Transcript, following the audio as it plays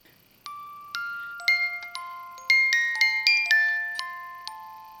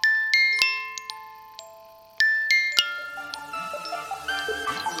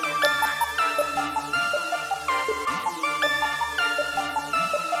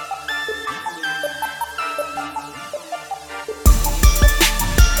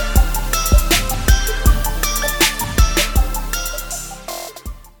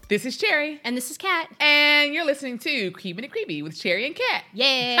This is Cherry. And this is Kat. And you're listening to Keeping It Creepy with Cherry and Kat.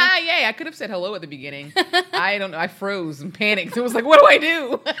 Yay. Hi, yay. I could have said hello at the beginning. I don't know. I froze and panicked. It was like, what do I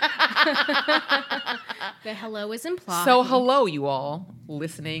do? The hello is implied. So hello, you all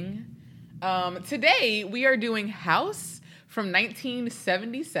listening. Today, we are doing House from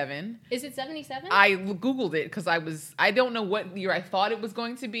 1977. Is it 77? I Googled it because I don't know what year I thought it was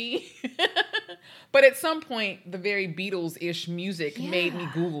going to be. But at some point, the very Beatles-ish music made me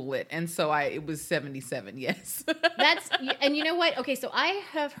Google it. And so it was 77, yes. And you know what? Okay, so I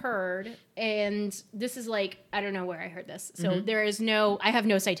have heard, and this is like, I don't know where I heard this. So I have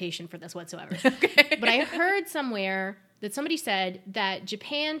no citation for this whatsoever. Okay. But I heard somewhere that somebody said that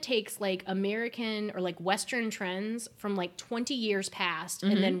Japan takes like American or like Western trends from like 20 years past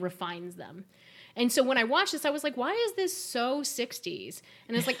and then refines them. And so when I watched this, I was like, why is this so 60s?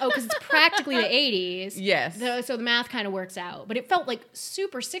 And it's like, oh, because it's practically the 80s. Yes. So the math kind of works out. But it felt like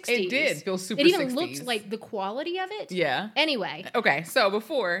super 60s. It did feel super 60s. It even looked like the quality of it. Yeah. Anyway. Okay, so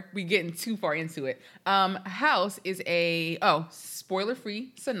before we get too far into it, House is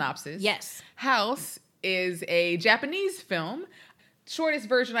spoiler-free synopsis. Yes. House is a Japanese film. Shortest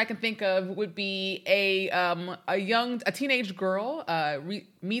version I can think of would be a teenage girl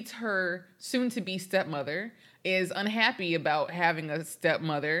meets her soon-to-be stepmother, is unhappy about having a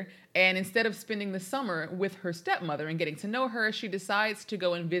stepmother, and instead of spending the summer with her stepmother and getting to know her, she decides to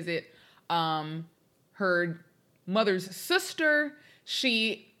go and visit her mother's sister.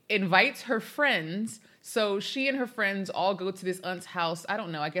 She invites her friends. So she and her friends all go to this aunt's house. I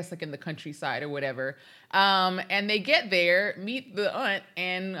don't know, I guess like in the countryside or whatever. And they get there, meet the aunt,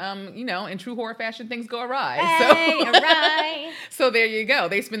 and, in true horror fashion, things go awry. Hey, awry. So there you go.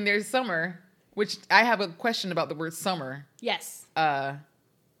 They spend their summer, which I have a question about the word summer. Yes.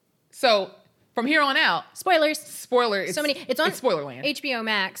 So from here on out. Spoilers. Spoiler. It's on Spoilerland. HBO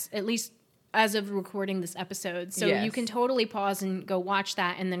Max, at least as of recording this episode. So you can totally pause and go watch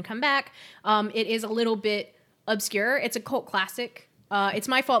that and then come back. It is a little bit obscure. It's a cult classic. It's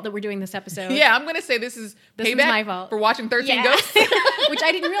my fault that we're doing this episode. Yeah, I'm going to say this is payback my fault. for watching 13 Ghosts. Which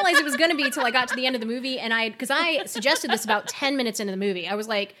I didn't realize it was going to be till I got to the end of the movie. And because I suggested this about 10 minutes into the movie. I was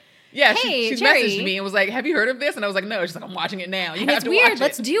like, yeah, hey, she Cherry. messaged me and was like, have you heard of this? And I was like, no. She's like, I'm watching it now. You and have it's to weird. watch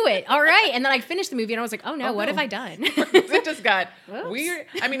Let's it. do it. All right. And then I finished the movie and I was like, oh no, what have I done? It just got Whoops. weird.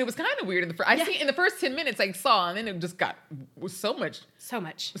 I mean, it was kind of weird in the first 10 minutes I saw, and then it just was so much. So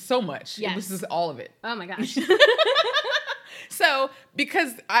much. Yes. It was just all of it. Oh my gosh. So,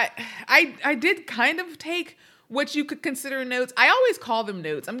 because I did kind of take what you could consider notes. I always call them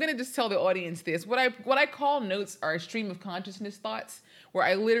notes. I'm going to just tell the audience this. What I call notes are stream of consciousness thoughts, where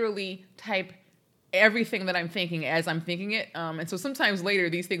I literally type everything that I'm thinking as I'm thinking it. And so sometimes later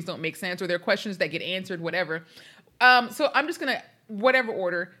these things don't make sense, or there are questions that get answered, whatever. So I'm just going to, whatever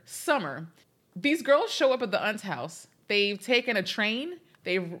order, summer. These girls show up at the aunt's house. They've taken a train.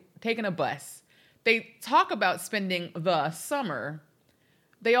 They've taken a bus. They talk about spending the summer.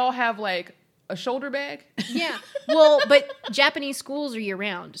 They all have like a shoulder bag. Yeah. Well, but Japanese schools are year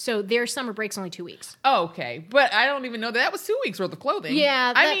round, so their summer break's only 2 weeks. Oh, okay. But I don't even know that was 2 weeks worth of clothing.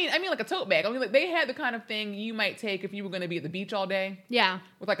 Yeah. I mean like a tote bag. I mean, like they had the kind of thing you might take if you were going to be at the beach all day. Yeah.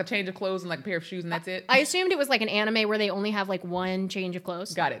 With like a change of clothes and like a pair of shoes, and that's it. I assumed it was like an anime where they only have like one change of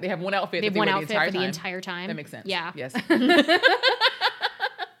clothes. Got it. They have one outfit. They have one outfit for the entire entire time. That makes sense. Yeah. Yes.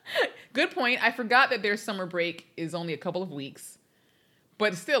 Good point. I forgot that their summer break is only a couple of weeks.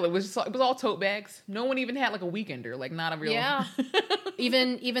 But still, it was all tote bags. No one even had like a weekender, like not a real. Yeah.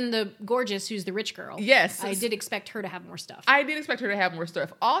 even the gorgeous, who's the rich girl. Yes. I did expect her to have more stuff. I did expect her to have more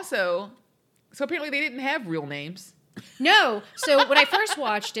stuff. Also, so apparently they didn't have real names. No. So when I first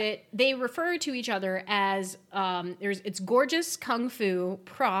watched it, they refer to each other as it's gorgeous kung fu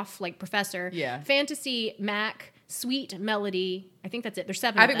prof, like professor. Yeah. Fantasy Mac. Sweet Melody. I think that's it. There's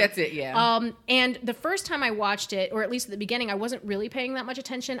 7 I of think them. that's it, yeah. And the first time I watched it, or at least at the beginning, I wasn't really paying that much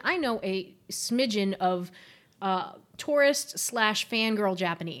attention. I know a smidgen of tourist/fangirl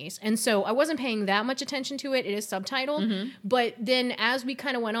Japanese. And so I wasn't paying that much attention to it. It is subtitled. Mm-hmm. But then as we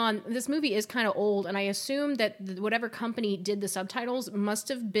kind of went on, this movie is kind of old, and I assume that whatever company did the subtitles must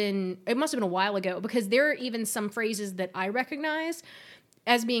have been a while ago, because there are even some phrases that I recognize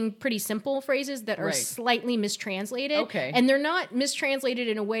as being pretty simple phrases that are slightly mistranslated. Okay. And they're not mistranslated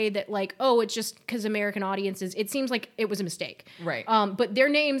in a way that like, oh, it's just because American audiences, it seems like it was a mistake. Right. But their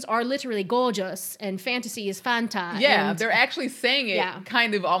names are literally gorgeous and fantasy is Fanta. Yeah, and they're actually saying it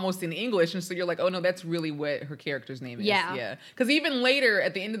kind of almost in English. And so you're like, oh, no, that's really what her character's name is. Yeah. Because even later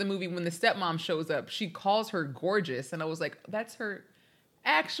at the end of the movie, when the stepmom shows up, she calls her gorgeous. And I was like, that's her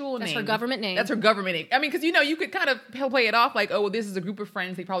actual name. That's her government name. That's her government name. I mean, because, you could kind of play it off like, oh, well, this is a group of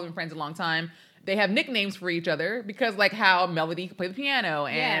friends. They've probably been friends a long time. They have nicknames for each other because, like, how Melody could play the piano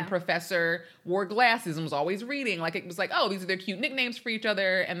and Professor wore glasses and was always reading. Like, it was like, oh, these are their cute nicknames for each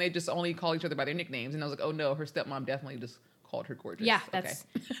other, and they just only call each other by their nicknames. And I was like, oh, no, her stepmom definitely just called her gorgeous. Yeah,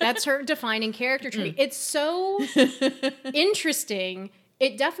 that's her defining character trait. It's so interesting.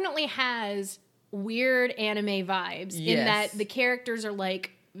 It definitely has weird anime vibes in that the characters are,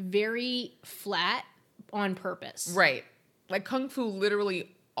 like, very flat on purpose. Right. Like, Kung Fu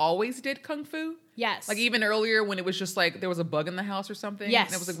literally always did Kung Fu. Yes. Like, even earlier when it was just like there was a bug in the house or something. Yes.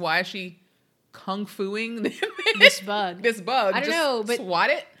 And it was like, why is she Kung Fuing this bug? This bug. I don't know, but swat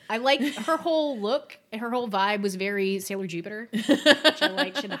it. I like her whole look and her whole vibe was very Sailor Jupiter. Which I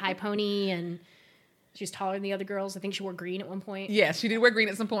like. She had the high pony and she was taller than the other girls. I think she wore green at one point. Yes, she did wear green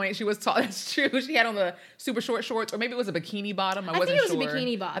at some point. She was tall. That's true. She had on the super short shorts, or maybe it was a bikini bottom. I wasn't sure. I think it was a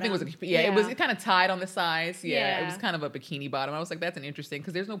bikini bottom. I think it was it was kind of tied on the sides. Yeah, it was kind of a bikini bottom. I was like, that's an interesting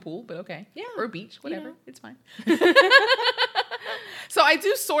because there's no pool, but okay. Yeah. Or a beach, whatever. It's fine. So I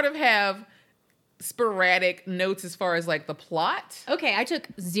do sort of have sporadic notes as far as like the plot. Okay, I took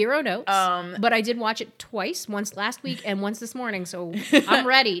 0 notes, but I did watch it twice, once last week and once this morning, so I'm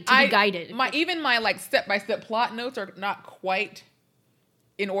ready to be guided. My like step-by-step plot notes are not quite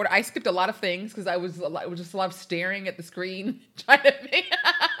in order. I skipped a lot of things because it was just a lot of staring at the screen trying to think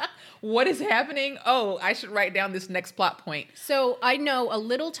what is happening. Oh, I should write down this next plot point. So I know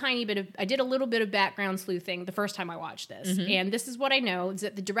I did a little bit of background sleuthing the first time I watched this. And this is what I know, is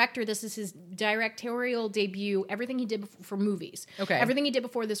that the director, this is his directorial debut, everything he did for movies. Okay. Everything he did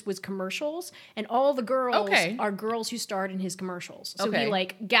before this was commercials, and all the girls are girls who starred in his commercials. So he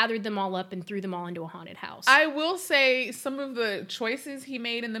like gathered them all up and threw them all into a haunted house. I will say some of the choices he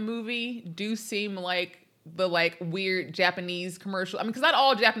made in the movie do seem like the like weird Japanese commercial. I mean, because not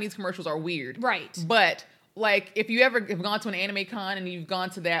all Japanese commercials are weird. Right. But like if you ever have gone to an anime con and you've gone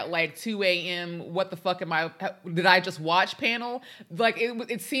to that like 2 a.m. what the fuck did I just watch panel? Like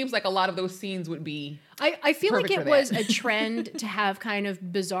it seems like a lot of those scenes would be I feel like it was a trend to have kind of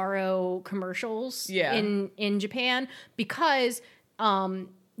bizarro commercials in Japan because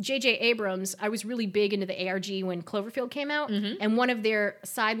J.J. Abrams, I was really big into the ARG when Cloverfield came out, and one of their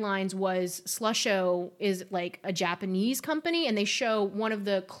sidelines was Slusho is like a Japanese company, and they show one of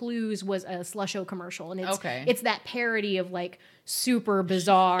the clues was a Slusho commercial, and it's that parody of like super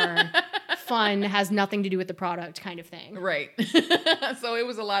bizarre, fun, has nothing to do with the product kind of thing. Right. So there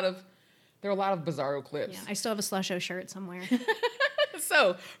were a lot of bizarro clips. Yeah, I still have a Slusho shirt somewhere.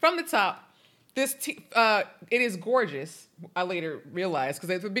 So from the top. It is gorgeous. I later realized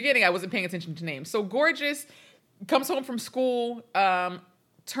because at the beginning I wasn't paying attention to names. So gorgeous comes home from school.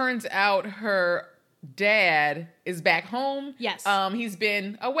 Turns out her dad is back home. Yes. He's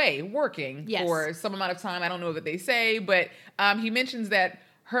been away working for some amount of time. I don't know what they say, but he mentions that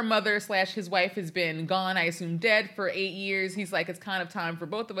her mother / his wife has been gone, I assume dead, for 8 years. He's like, it's kind of time for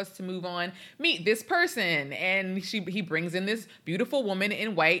both of us to move on. Meet this person. And he brings in this beautiful woman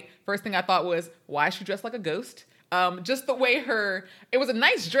in white. First thing I thought was, why is she dressed like a ghost? Just the way it was a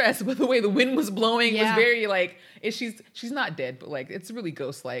nice dress, but the way the wind was blowing was very like, she's not dead, but like, it's really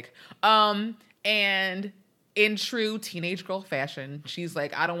ghost-like. And in true teenage girl fashion, she's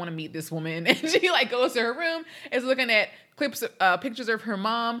like, I don't want to meet this woman. And she like goes to her room, is looking at pictures of her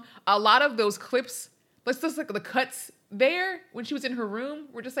mom. A lot of those clips, let's just like the cuts there when she was in her room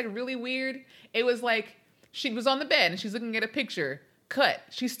were just like really weird. It was like she was on the bed and she's looking at a picture. Cut.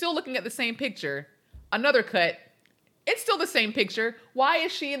 She's still looking at the same picture. Another cut. It's still the same picture. Why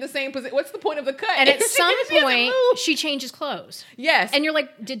is she in the same position? What's the point of the cut? And at some point, she changes clothes. Yes. And you're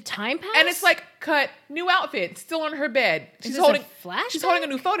like, did time pass? And it's like, cut, new outfit, still on her bed. She's holding flashback? She's holding a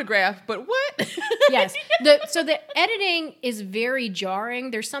new photograph, but what? Yes. So the editing is very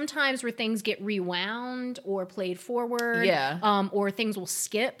jarring. There's some times where things get rewound or played forward. Yeah. Or things will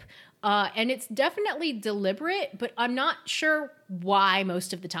skip. And it's definitely deliberate, but I'm not sure why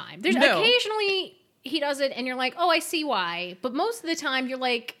most of the time. There's occasionally he does it and you're like, oh, I see why. But most of the time you're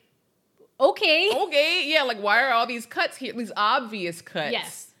like, okay. Yeah, like why are all these cuts here? These obvious cuts.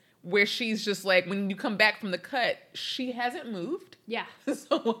 Yes. Where she's just like, when you come back from the cut, she hasn't moved. Yeah.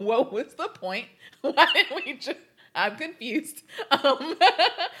 So what was the point? Why didn't we just... I'm confused.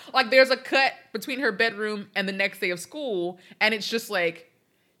 Like there's a cut between her bedroom and the next day of school. And it's just like,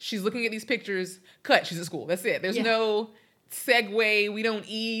 she's looking at these pictures, cut, she's at school. That's it. There's no segue. We don't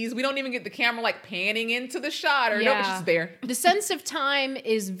ease. We don't even get the camera like panning into the shot or no, it's just there. The sense of time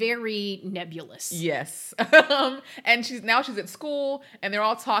is very nebulous. Yes. And she's at school and they're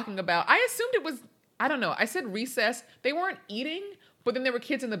all talking about, I assumed it was, I don't know. I said recess. They weren't eating, But then there were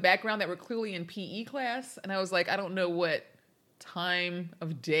kids in the background that were clearly in PE class. And I was like, I don't know what time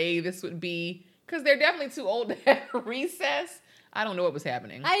of day this would be. Because they're definitely too old to have recess. I don't know what was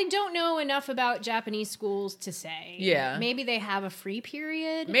happening. I don't know enough about Japanese schools to say. Yeah. Maybe they have a free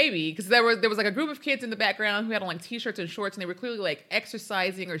period. Maybe, because there was like a group of kids in the background who had on like t-shirts and shorts, and they were clearly like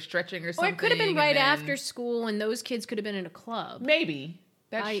exercising or stretching or something. Or it could have been right after school, and those kids could have been in a club. Maybe.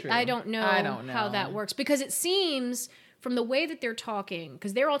 That's true. I don't know how that works, because it seems from the way that they're talking,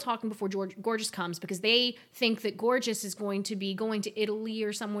 because they're all talking before Gorgeous comes, because they think that Gorgeous is going to be going to Italy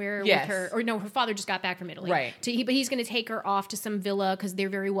or somewhere with her. Or no, her father just got back from Italy. Right. But he's going to take her off to some villa because they're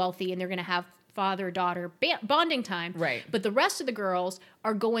very wealthy and they're going to have father-daughter bonding time. Right. But the rest of the girls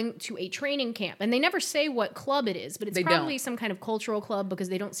are going to a training camp. And they never say what club it is, but it's probably some kind of cultural club because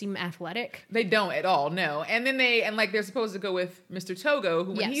they don't seem athletic. They don't at all, no. And then they're supposed to go with Mr. Togo,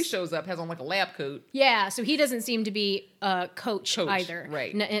 who when he shows up has on like a lab coat. Yeah, so he doesn't seem to be a coach either.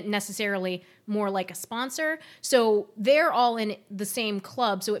 Right. Necessarily more like a sponsor. So they're all in the same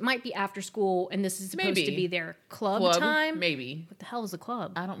club. So it might be after school and this is supposed to be their club time. Maybe. What the hell is the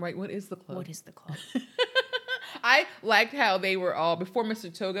club? What is the club? What is the club? I liked how they were all, before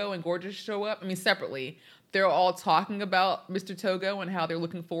Mr. Togo and Gorgeous show up, separately, they're all talking about Mr. Togo and how they're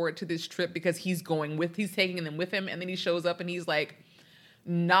looking forward to this trip because he's taking them with him, and then he shows up and he's like,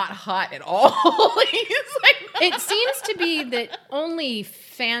 not hot at all. He's like, it seems to be that only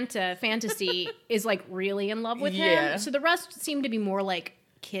Fantasy is like really in love with him. So the rest seem to be more like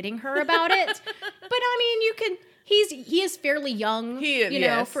kidding her about it. But he is fairly young,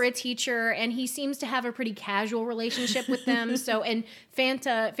 for a teacher, and he seems to have a pretty casual relationship with them. So, and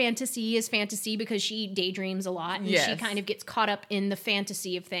Fantasy is Fantasy because she daydreams a lot, and she kind of gets caught up in the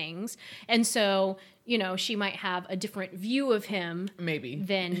fantasy of things. And so, she might have a different view of him maybe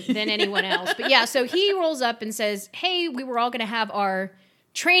than anyone else. But yeah, so he rolls up and says, "Hey, we were all going to have our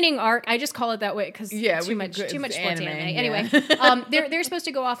training arc." I just call it that way because too much sports anime. Anyway, they're supposed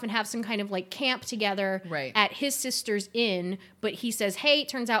to go off and have some kind of like camp together at his sister's inn. But he says, "Hey, it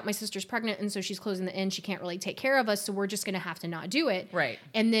turns out my sister's pregnant, and so she's closing the inn. She can't really take care of us, so we're just going to have to not do it." Right.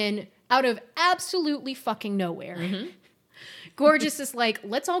 And then out of absolutely fucking nowhere, Gorgeous is like,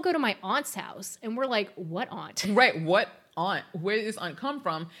 "Let's all go to my aunt's house," and we're like, "What aunt?" Right. What aunt? Where did this aunt come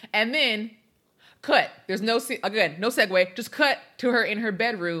from? And then cut. There's no segue. Just cut to her in her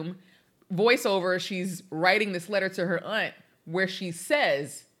bedroom. Voiceover. She's writing this letter to her aunt where she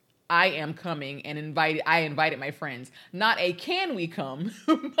says, "I am coming and I invited my friends." Not a can we come,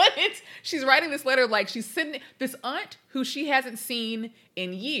 but she's writing this letter like she's sitting. This aunt who she hasn't seen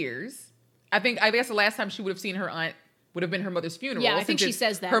in years. I guess the last time she would have seen her aunt would have been her mother's funeral. Yeah, I think she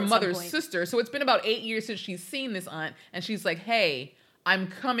says that. Her mother's sister. So it's been about 8 years since she's seen this aunt, and she's like, "Hey, I'm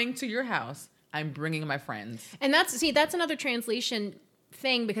coming to your house. I'm bringing my friends." And that's another translation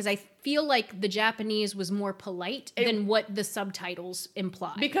thing because I feel like the Japanese was more polite than what the subtitles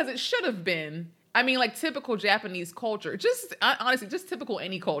imply. Because it should have been. Like typical Japanese culture. Just honestly, just typical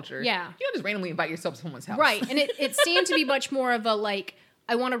any culture. Yeah. You don't just randomly invite yourself to someone's house. Right. And it seemed to be much more of a like,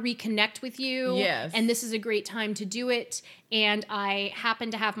 I want to reconnect with you. Yes. And this is a great time to do it. And I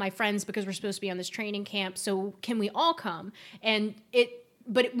happen to have my friends because we're supposed to be on this training camp. So can we all come?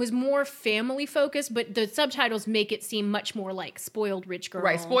 But it was more family focused, but the subtitles make it seem much more like spoiled rich girl.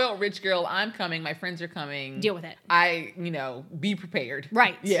 Right. Spoiled rich girl. I'm coming. My friends are coming. Deal with it. Be prepared.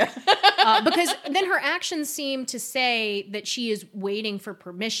 Right. Yeah. Because then her actions seem to say that she is waiting for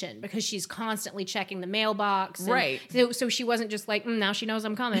permission because she's constantly checking the mailbox. Right. So she wasn't just like, now she knows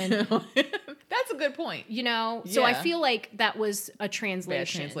I'm coming. That's a good point. So I feel like that was a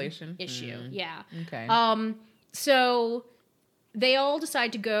translation issue. Yeah. Okay. So they all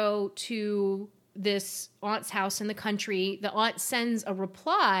decide to go to this aunt's house in the country. The aunt sends a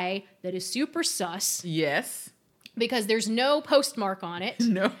reply that is super sus. Yes. Because there's no postmark on it.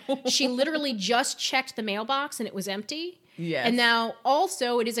 No. She literally just checked the mailbox and it was empty. Yes. And now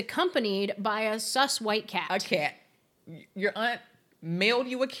also it is accompanied by a sus white cat. A cat. Your aunt mailed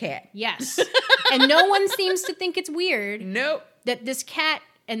you a cat. Yes. And no one seems to think it's weird. Nope. That this cat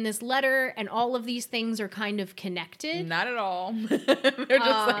and this letter and all of these things are kind of connected. Not at all. They're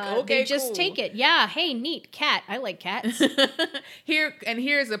just like, okay, they just take it. Yeah, hey, neat, cat. I like cats.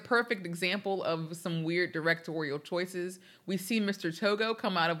 Here's a perfect example of some weird directorial choices. We see Mr. Togo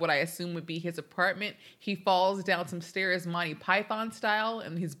come out of what I assume would be his apartment. He falls down some stairs Monty Python style,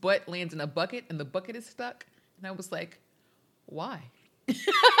 and his butt lands in a bucket, and the bucket is stuck. And I was like, why?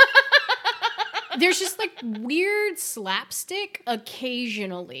 There's just like weird slapstick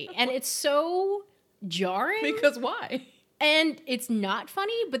occasionally, and it's so jarring. Because why? And it's not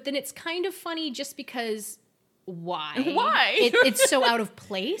funny, but then it's kind of funny just because why? Why? It's so out of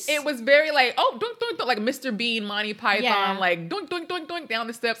place. It was very like, oh, doink, doink, doink, like Mr. Bean, Monty Python, Yeah. like doink, doink, doink, doink down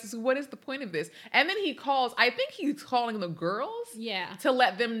the steps. So what is the point of this? And then I think he's calling the girls Yeah. to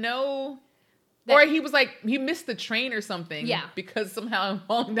let them know. That- Or he was like, he missed the train or something. Yeah. Because somehow I'm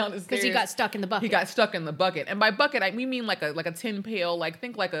falling down the stairs. Because he got stuck in the bucket. He got stuck in the bucket. And by bucket, we mean like a tin pail,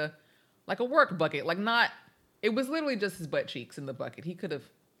 think like a work bucket. Like not, it was literally just his butt cheeks in the bucket. He could have,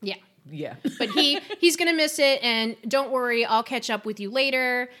 Yeah. yeah. But he's gonna miss it, and don't worry, I'll catch up with you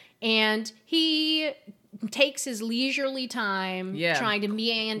later. And he takes his leisurely time trying to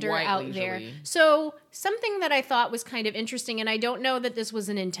meander Quite out there. leisurely. So something that I thought was kind of interesting, and I don't know that this was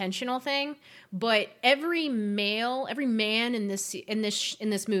an intentional thing, but every man in this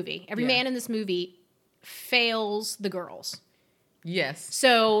movie, man in this movie fails the girls. Yes.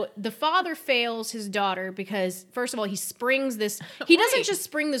 So the father fails his daughter because, first of all, he springs this. He doesn't Right. just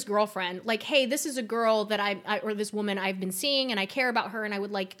spring this girlfriend like, "Hey, this is a girl that or this woman I've been seeing, and I care about her, and I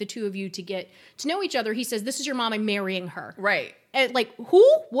would like the two of you to get to know each other." He says, "This is your mom. I'm marrying her." Right. And like, who?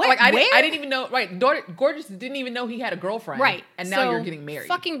 What? Like Where? I didn't even know. Right, Gorgeous didn't even know he had a girlfriend. Right. and now So, you're getting married.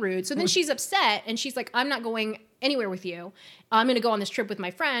 Fucking rude. So then she's upset and she's like, "I'm not going anywhere with you. I'm going to go on this trip with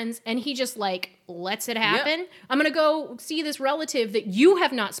my friends." And he just like lets it happen. Yep. I'm going to go see this relative that you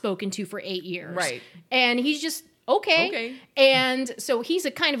have not spoken to for 8 years. Right. And he's just okay. Okay. And so he's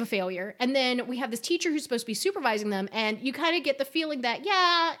a kind of a failure. And then we have this teacher who's supposed to be supervising them, and you kind of get the feeling that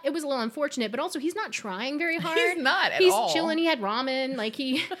it was a little unfortunate, but also he's not trying very hard. He's not at He's all. chilling. He had ramen. Like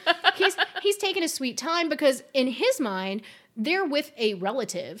he's taking his sweet time because in his mind they're with a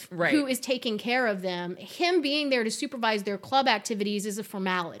relative Right. who is taking care of them. Him being there to supervise their club activities is a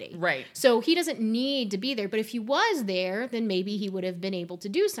formality. Right. So he doesn't need to be there. But if he was there, then maybe he would have been able to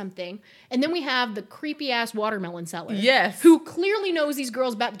do something. And then we have the creepy ass watermelon seller. Yes. Who clearly knows these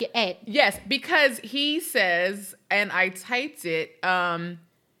girls about to get ate. Yes, because he says, and I typed it.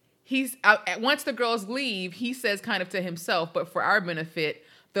 He's once the girls leave, he says kind of to himself, but for our benefit,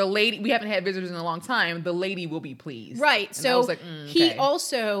 the lady, we haven't had visitors in a long time, the lady will be pleased. Right. And So I was like, he okay.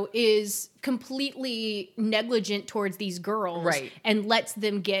 also is completely negligent towards these girls. Right. And lets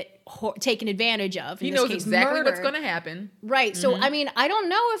them get taken advantage of. He In this knows case, exactly murder. what's going to happen. Right. So, I mean, I don't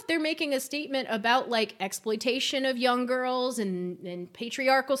know if they're making a statement about like exploitation of young girls and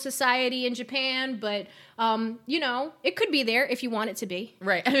patriarchal society in Japan, but, it could be there if you want it to be.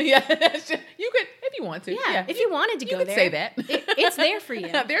 Right. Yeah. You could, if you want to. Yeah. If you wanted to You go could there. say that. It's there for you.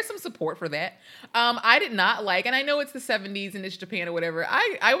 There's some support for that. I did not like, and I know it's the 70s and it's Japan or whatever.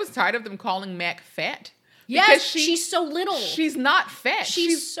 I was tired of them calling Mac fat. Yes, Because she's so little. She's not fat.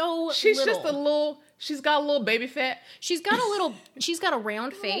 She's so She's little. just a little. She's got a little baby fat. She's got a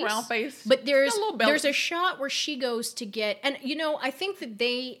round face. Round face. But there's She's got a little belly. a shot where she goes to get, and I think that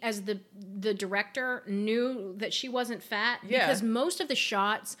they, as the director, knew that she wasn't fat. Yeah. Because most of the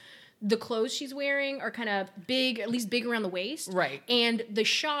shots, the clothes she's wearing are kind of big, at least big around the waist. Right. And the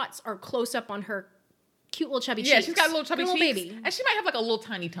shots are close up on her cute little chubby cheeks. Yeah, she's got a little chubby Little cheeks, baby. and she might have like a little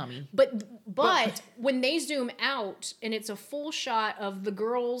tiny tummy. But when they zoom out and it's a full shot of the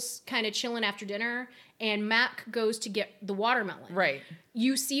girls kind of chilling after dinner and Mac goes to get the watermelon. Right.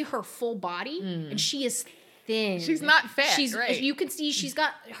 You see her full body and she is thin. She's not fat, right. You can see she's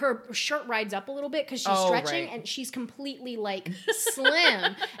got her shirt rides up a little bit because she's Oh, stretching right. and she's completely like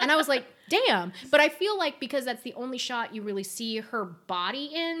slim. And I was like, damn. But I feel like because that's the only shot you really see her body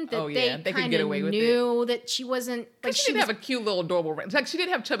in, that Oh, yeah. they They could kind get of away with knew that she wasn't like She did was have a cute little adorable. Like she did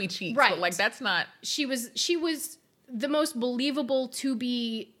have chubby cheeks, Right. but like that's not. she was the most believable to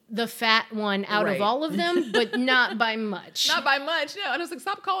be the fat one out Right. of all of them, but not by much. Not by much, no. And I was like,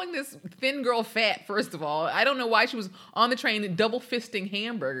 stop calling this thin girl fat, first of all. I don't know why she was on the train double fisting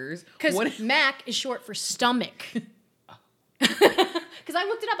hamburgers. Because Mac is short for stomach. Because I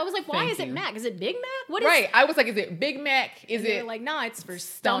looked it up. I was like, why Thank is it you. Mac? Is it Big Mac? What is Right. I was like, is it Big Mac? Is And they're it like, no, it's for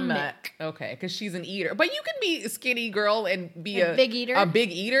stomach. stomach? Okay, because she's an eater. But you can be a skinny girl and be A big eater? A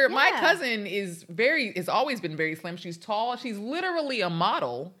big eater. My Yeah. cousin has always been very slim. She's tall. She's literally a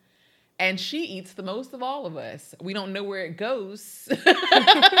model. And she eats the most of all of us. We don't know where it goes.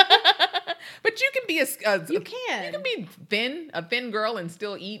 But you can be You can. You can be a thin girl and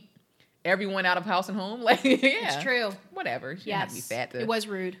still eat everyone out of house and home. Like, yeah. It's true. Whatever. She has to be Yes. fat. It was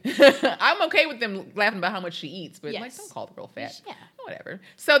rude. I'm okay with them laughing about how much she eats, but like, Yes. don't call the girl fat. Yeah. Whatever.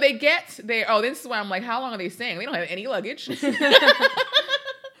 So they get there. Oh, this is why I'm like, how long are they staying? They don't have any luggage.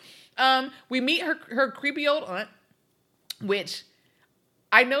 We meet her creepy old aunt, which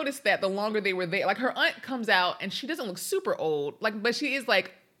I noticed that the longer they were there, like her aunt comes out and she doesn't look super old, like, but she is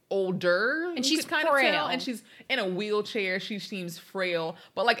like older, and you she's could kind of tell. frail. And she's in a wheelchair. She seems frail.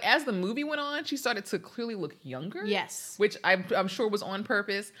 But like as the movie went on, she started to clearly look younger. Yes. Which I'm sure was on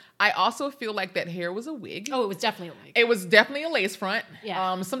purpose. I also feel like that hair was a wig. Oh, it was definitely a wig. It was definitely a lace front.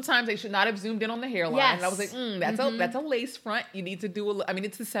 Yeah. Sometimes they should not have zoomed in on the hairline. Yes. And I was like, that's a lace front. You need to do I mean,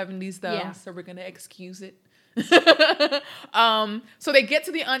 it's the 70s though, Yeah. so we're gonna excuse it. So they get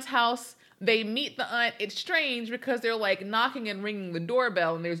to the aunt's house. They meet the aunt. It's strange because they're like knocking and ringing the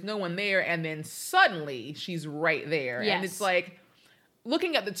doorbell and there's no one there. And then suddenly she's right there. Yes. And it's like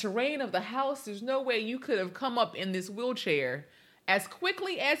looking at the terrain of the house, there's no way you could have come up in this wheelchair as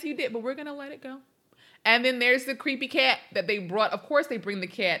quickly as you did, but we're going to let it go. And then there's the creepy cat that they brought. Of course, they bring the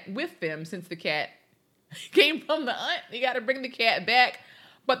cat with them since the cat came from the aunt. You got to bring the cat back.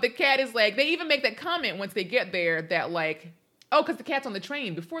 But the cat is like, they even make that comment once they get there that like, oh, because the cat's on the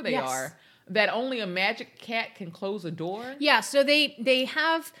train before they are. That only a magic cat can close a door. Yeah, so they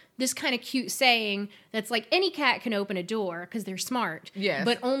have this kind of cute saying that's like any cat can open a door because they're smart. Yes.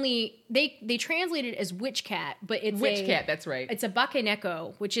 But only they translate it as witch cat, but it's Witch cat, that's right. It's a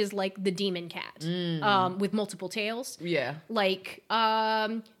bakeneko, which is like the demon cat with multiple tails. Yeah. Like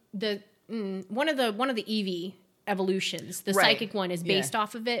one of the Eevee evolutions. The Right. psychic one is based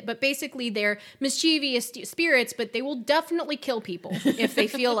off of it, but basically they're mischievous spirits, but they will definitely kill people if they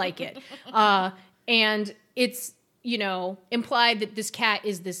feel like it. And it's, implied that this cat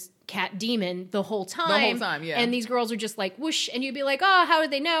is this cat demon the whole time. The whole time, yeah. And these girls are just like, whoosh, and you'd be like, oh, how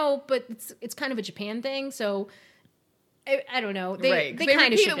did they know? But it's kind of a Japan thing, so I don't know. They kind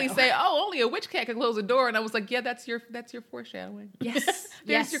of repeatedly say, "Oh, only a witch cat can close a door," and I was like, "Yeah, that's your foreshadowing." Yes,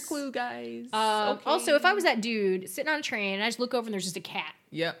 There's your clue, guys. Okay. Okay. Also, if I was that dude sitting on a train and I just look over and there's just a cat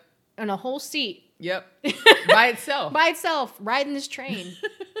Yep. on a whole seat By itself. by itself riding this train,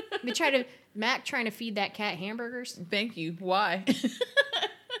 Mac trying to feed that cat hamburgers. Thank you. Why?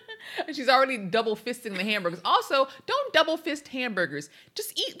 And she's already double fisting the hamburgers. Also, don't double fist hamburgers.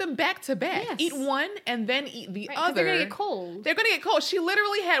 Just eat them back to back. Yes. Eat one and then eat the Right, 'cause other. they're gonna get cold. They're gonna get cold. She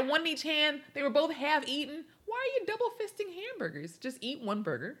literally had one in each hand. They were both half eaten. Why are you double fisting hamburgers? Just eat one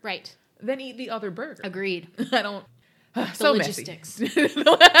burger, Right. then eat the other burger. Agreed. I don't. So logistics. messy.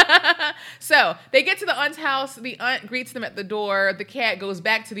 So they get to the aunt's house. The aunt greets them at the door. The cat goes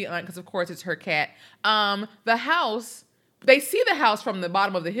back to the aunt because, of course, it's her cat. The house. They see the house from the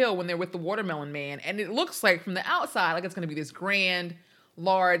bottom of the hill when they're with the watermelon man, and it looks like from the outside like it's going to be this grand,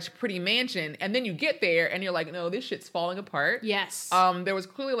 large, pretty mansion. And then you get there, and you're like, no, this shit's falling apart. Yes. There was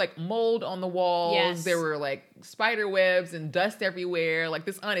clearly like mold on the walls. Yes. There were like spider webs and dust everywhere. Like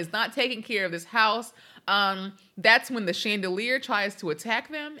this aunt is not taking care of this house. That's when the chandelier tries to attack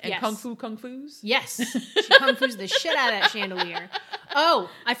them and Yes. kung fu's. Yes. She kung fu's the shit out of that chandelier. Oh,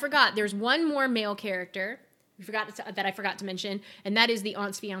 I forgot. There's one more male character that I forgot to mention, and that is the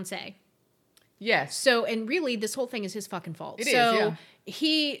aunt's fiance. Yes. So, and really, this whole thing is his fucking fault. It is, yeah.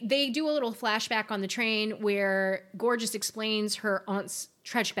 They do a little flashback on the train where Gorgeous explains her aunt's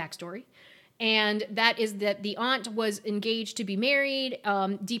tragic backstory. And that is that the aunt was engaged to be married,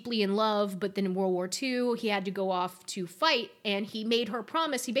 deeply in love, but then in World War II, he had to go off to fight, and he made her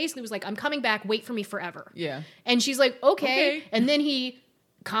promise. He basically was like, I'm coming back, wait for me forever. Yeah. And she's like, okay. Okay. And then he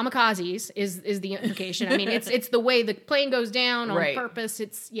kamikazes is the implication. I mean, it's the way the plane goes down on Right. purpose.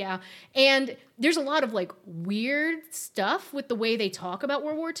 And there's a lot of like weird stuff with the way they talk about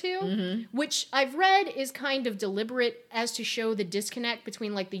World War II, Mm-hmm. which I've read is kind of deliberate as to show the disconnect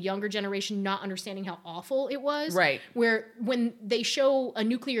between like the younger generation not understanding how awful it was. Right. Where when they show a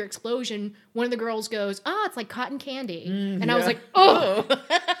nuclear explosion, one of the girls goes, "Ah, it's like cotton candy," and I was yeah. like, "Oh."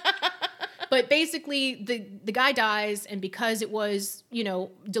 But basically, the guy dies, and because it was,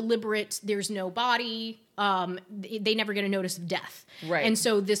 deliberate, there's no body, they never get a notice of death. Right. And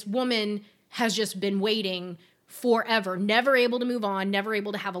so this woman has just been waiting forever, never able to move on, never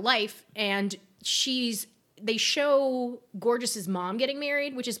able to have a life, and they show Gorgeous's mom getting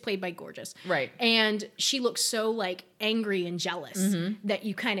married, which is played by Gorgeous. Right. And she looks so, like, angry and jealous that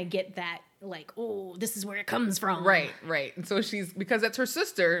you kind of get that, like, oh, this is where it comes from. Right. And so because that's her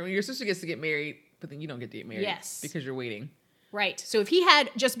sister, your sister gets to get married, but then you don't get to get married. Yes. Because you're waiting. Right. So if he had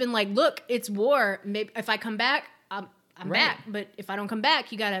just been like, look, it's war. Maybe if I come back, I'm Right. back. But if I don't come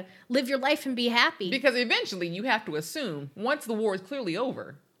back, you got to live your life and be happy. Because eventually you have to assume once the war is clearly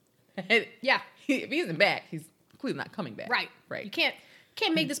over, yeah. if he isn't back, he's clearly not coming back. Right. You can't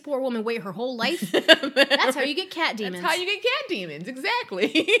make this poor woman wait her whole life. That's how you get cat demons. That's how you get cat demons,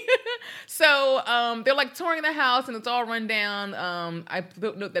 exactly. So they're like touring the house and it's all run down. I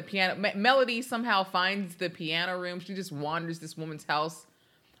note that piano Melody somehow finds the piano room. She just wanders this woman's house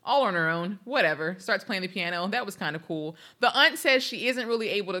all on her own, whatever. Starts playing the piano. That was kind of cool. The aunt says she isn't really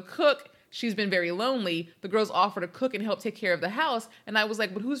able to cook. She's been very lonely. The girls offer to cook and help take care of the house. And I was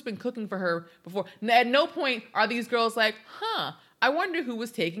like, but who's been cooking for her before? At no point are these girls like, I wonder who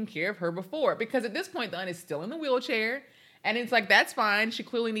was taking care of her before. Because at this point, the aunt is still in the wheelchair. And it's like, that's fine. She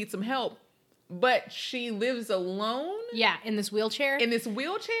clearly needs some help. But she lives alone. Yeah, in this wheelchair.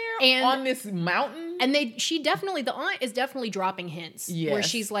 And on this mountain. And the aunt is definitely dropping hints. Yes. Where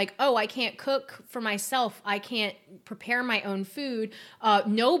she's like, oh, I can't cook for myself. I can't prepare my own food.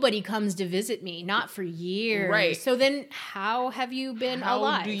 Nobody comes to visit me, not for years. Right. So then how have you been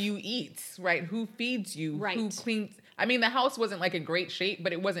alive? How do you eat? Right. Who feeds you? Right. Who cleans? I mean, the house wasn't like in great shape,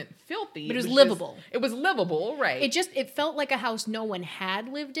 but it wasn't filthy. But it was livable. It was livable, right. It felt like a house no one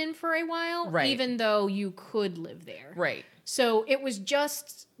had lived in for a while, right. Even though you could live there. Right. So it was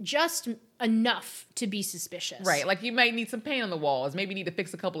just enough to be suspicious. Right. Like you might need some paint on the walls, maybe need to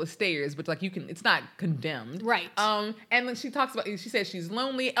fix a couple of stairs, but like it's not condemned. Right. And then she says she's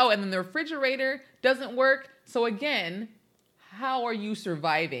lonely. Oh, and then the refrigerator doesn't work. So again, how are you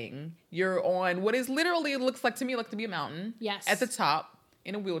surviving? You're on what is literally looks like to me like to be a mountain. Yes. At the top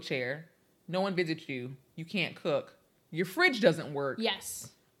in a wheelchair. No one visits you. You can't cook. Your fridge doesn't work. Yes.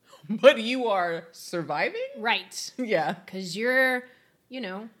 But you are surviving? Right. Yeah. Because you're,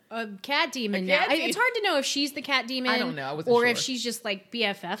 a cat demon now. It's hard to know if she's the cat demon. I don't know. I wasn't or sure. if she's just like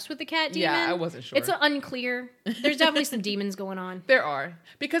BFFs with the cat demon. Yeah, I wasn't sure. It's unclear. There's definitely some demons going on. There are.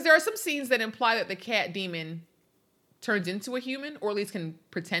 Because there are some scenes that imply that the cat demon turns into a human, or at least can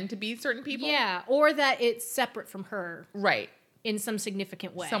pretend to be certain people. Yeah, or that it's separate from her. Right. In some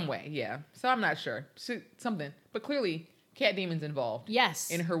significant way. Some way, yeah. So I'm not sure. Something. But clearly, cat demon's involved. Yes.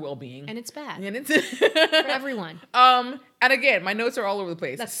 In her well-being. And it's bad. And it's for everyone. And again, my notes are all over the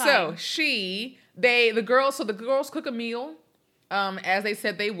place. That's fine. So the girls cook a meal, as they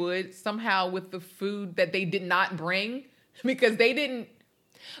said they would, somehow with the food that they did not bring, because they didn't.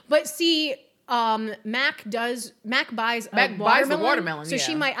 But see, Mac buys the watermelon. So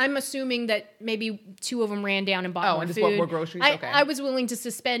yeah. I'm assuming that maybe two of them ran down and bought more and just food. bought more groceries. Okay. I was willing to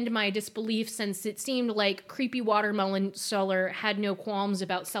suspend my disbelief since it seemed like creepy watermelon seller had no qualms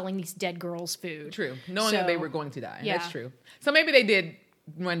about selling these dead girls food. True. Knowing that they were going to die. Yeah. That's true. So maybe they did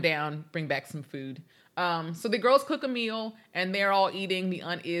run down, bring back some food. So the girls cook a meal and they're all eating. The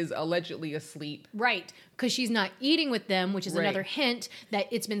aunt is allegedly asleep. Right. Because she's not eating with them, which is Right. another hint that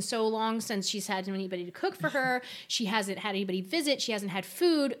it's been so long since she's had anybody to cook for her. She hasn't had anybody visit. She hasn't had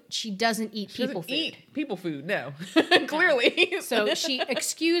food. She doesn't eat people food. Eat people food, no. Clearly. So she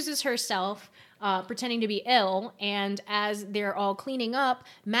excuses herself, pretending to be ill. And as they're all cleaning up,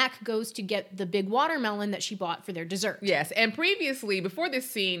 Mac goes to get the big watermelon that she bought for their dessert. Yes. And previously, before this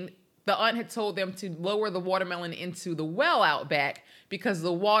scene, the aunt had told them to lower the watermelon into the well out back because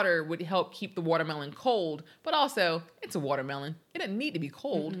the water would help keep the watermelon cold. But also, it's a watermelon. It doesn't need to be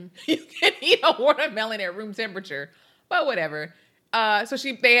cold. Mm-hmm. You can eat a watermelon at room temperature. But whatever. So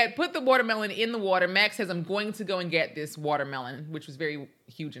they had put the watermelon in the water. Max says, I'm going to go and get this watermelon, which was very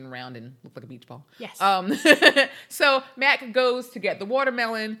huge and round and looked like a beach ball. Yes. So Mac goes to get the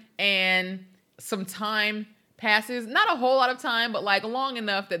watermelon, and some time passes. Not a whole lot of time, but like long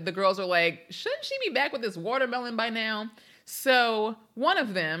enough that the girls are like, shouldn't she be back with this watermelon by now? So one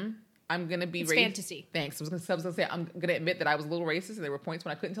of them, I'm going to be racist. Fantasy. Thanks. I was going to say, I'm going to admit that I was a little racist and there were points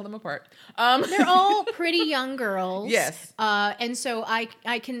when I couldn't tell them apart. They're all pretty young girls. Yes. And so I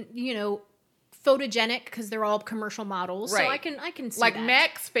can, photogenic because they're all commercial models. Right. So I can see like that.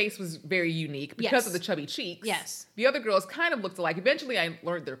 Mac's face was very unique because of the chubby cheeks. Yes. The other girls kind of looked alike. Eventually I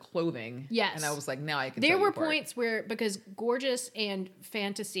learned their clothing. Yes. And I was like, now I can There tell you were apart. points where, because Gorgeous and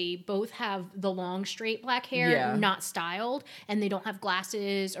Fantasy both have the long straight black hair, Yeah. not styled, and they don't have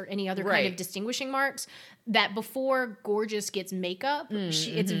glasses or any other kind Right. of distinguishing marks, that before Gorgeous gets makeup,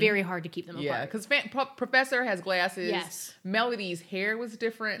 it's very hard to keep them Yeah, apart. because Professor has glasses. Yes. Melody's hair was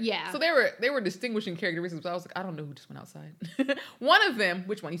different. Yeah. So they were distinguishing characteristics, but I was like, I don't know who just went outside. One of them,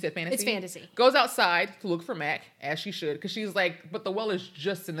 which one? You said Fantasy? It's Fantasy. Goes outside to look for Mac, as she should, because she's like, but the well is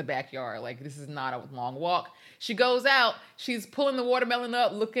just in the backyard. Like, this is not a long walk. She goes out. She's pulling the watermelon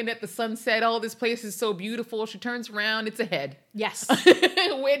up, looking at the sunset. Oh, this place is so beautiful. She turns around. It's a head. Yes.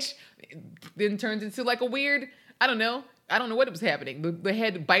 Which then turns into like a weird, I don't know what was happening. The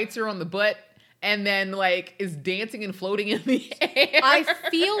head bites her on the butt and then like is dancing and floating in the air. I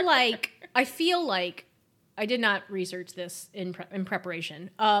feel like I did not research this in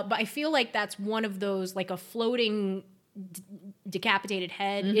preparation, but I feel like that's one of those, like a floating decapitated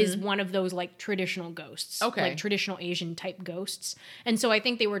head is one of those like traditional ghosts. Okay. Like traditional Asian type ghosts. And so I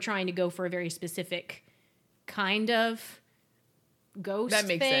think they were trying to go for a very specific kind of ghost That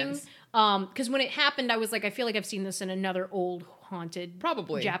makes thing. sense. Because when it happened, I was like, I feel like I've seen this in another old haunted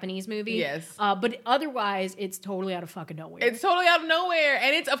Probably. Japanese movie. Yes. But otherwise, it's totally out of fucking nowhere. It's totally out of nowhere.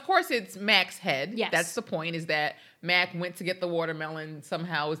 And it's, of course, it's Mac's head. Yes. That's the point, is that Mac went to get the watermelon,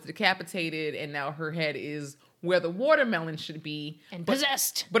 somehow was decapitated, and now her head is where the watermelon should be. and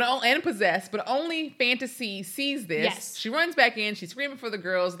possessed. But only Fantasy sees this. Yes. She runs back in. She's screaming for the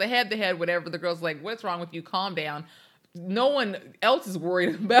girls. The head, whatever. The girl's like, "What's wrong with you? Calm down." No one else is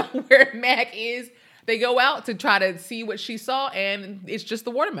worried about where Mac is. They go out to try to see what she saw, and it's just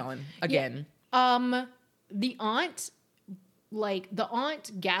the watermelon again. The aunt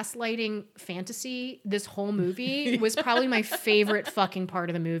gaslighting Fantasy this whole movie was probably my favorite fucking part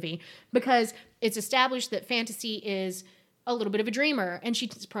of the movie, because it's established that Fantasy is a little bit of a dreamer and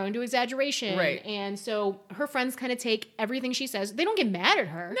she's prone to exaggeration. Right. And so her friends kind of take everything she says. They don't get mad at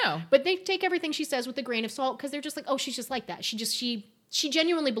her. No. But they take everything she says with a grain of salt, because they're just like, oh, she's just like that. She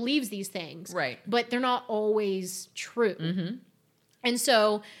genuinely believes these things. Right. But they're not always true. Mm-hmm. And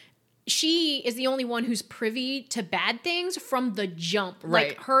so she is the only one who's privy to bad things from the jump. Right.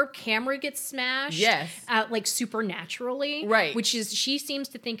 Like, her camera gets smashed. Yes. Like, supernaturally. Right. Which is, she seems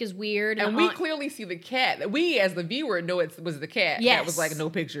to think is weird. And we clearly see the cat. We, as the viewer, know it was the cat. Yes. That was like, no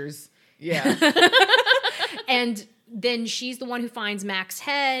pictures. Yeah. And then she's the one who finds Mac's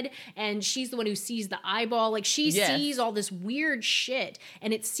head, and she's the one who sees the eyeball. Like, she Yes. sees all this weird shit.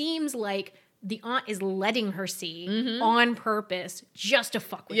 And it seems like the aunt is letting her see on purpose just to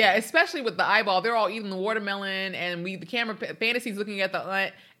fuck with Yeah, her. especially with the eyeball. They're all eating the watermelon, and the camera Fantasy's looking at the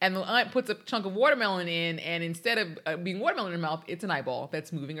aunt, and the aunt puts a chunk of watermelon in, and instead of being watermelon in her mouth, it's an eyeball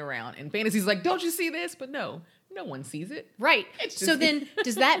that's moving around. And Fantasy's like, "Don't you see this?" But no one sees it. Right. It's So just- then,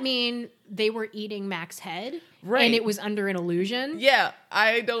 does that mean they were eating Mac's head? Right. And it was under an illusion? Yeah,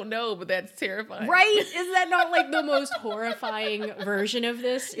 I don't know, but that's terrifying. Right? Is that not like the most horrifying version of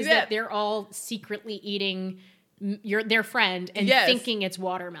this? Is Yeah. that they're all secretly eating their friend and Yes. thinking it's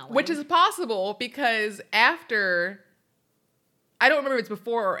watermelon? Which is possible because after, I don't remember if it's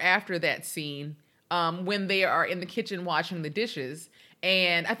before or after that scene, when they are in the kitchen washing the dishes.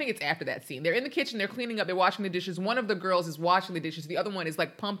 And I think it's after that scene. They're in the kitchen, they're cleaning up, they're washing the dishes. One of the girls is washing the dishes. The other one is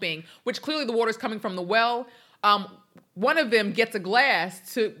like pumping, which clearly the water's coming from the well. One of them gets a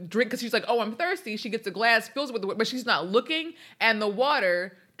glass to drink because she's like, "Oh, I'm thirsty." She gets a glass, fills it with the water, but she's not looking, and the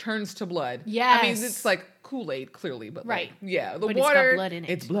water turns to blood. I mean, Yes. it's like Kool-Aid, clearly, but Right. like, yeah, the But it's got water, blood in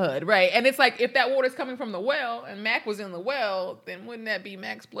it. It's blood, right? And it's like, if that water's coming from the well and Mac was in the well, then wouldn't that be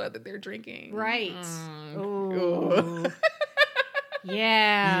Mac's blood that they're drinking? Right. Mm. Ooh.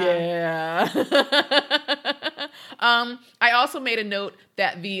 Yeah. Yeah. I also made a note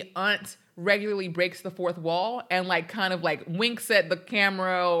that the aunt regularly breaks the fourth wall and like kind of like winks at the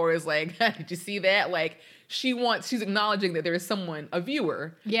camera or is like, "Did you see that?" Like she's acknowledging that there is someone, a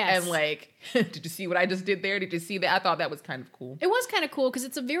viewer. Yes. And like, "Did you see what I just did there? Did you see that?" I thought that was kind of cool. It was kind of cool because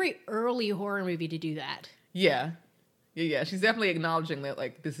it's a very early horror movie to do that. Yeah. Yeah. She's definitely acknowledging that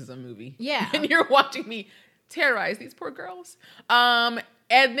like this is a movie. Yeah. And you're watching me terrorize these poor girls.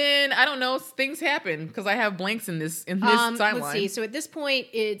 And then I don't know, things happen because I have blanks in this timeline. Let's see. So at this point,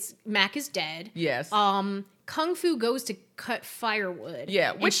 it's Mac is dead. Yes. Kung Fu goes to cut firewood.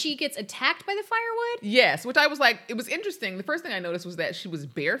 Yeah, and which- she gets attacked by the firewood. Yes, which I was like, it was interesting. The first thing I noticed was that she was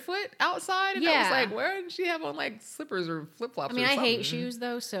barefoot outside, and I was Yeah. like, where did she have on like slippers or flip flops? I mean, I hate shoes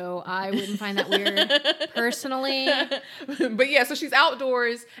though, so I wouldn't find that weird personally. But yeah, so she's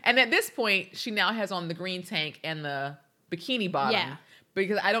outdoors, and at this point, she now has on the green tank and the bikini bottom. Yeah.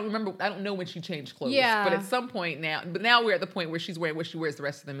 Because I don't know when she changed clothes. Yeah. But at some point now, we're at the point where she's wearing what she wears the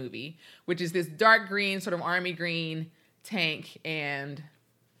rest of the movie, which is this dark green, sort of army green tank and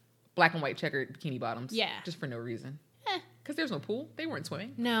black and white checkered bikini bottoms. Yeah. Just for no reason. Because there's no pool. They weren't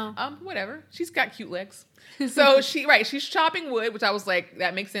swimming. No. Whatever. She's got cute legs. So she's chopping wood, which I was like,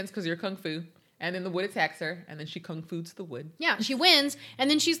 that makes sense because you're kung fu. And then the wood attacks her, and then she kung fu's the wood. Yeah, she wins,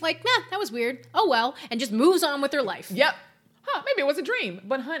 and then she's like, "Nah, that was weird. Oh well," and just moves on with her life. Yep. Maybe it was a dream.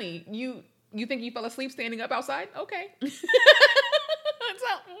 But honey, you think you fell asleep standing up outside? Okay. So,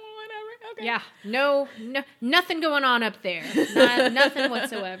 whatever. Okay. Yeah, no, nothing going on up there. Nothing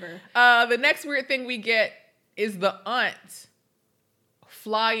whatsoever. The next weird thing we get is the aunt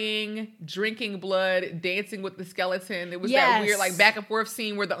flying, drinking blood, dancing with the skeleton. It was that Yes. weird like back and forth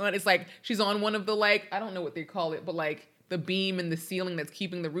scene where the aunt is like, she's on one of the like, I don't know what they call it, but like the beam in the ceiling that's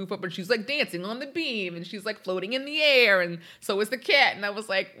keeping the roof up, and she's like dancing on the beam, and she's like floating in the air, and so is the cat. And I was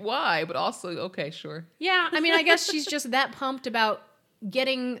like, why? But also, okay, sure. Yeah, I mean, I guess she's just that pumped about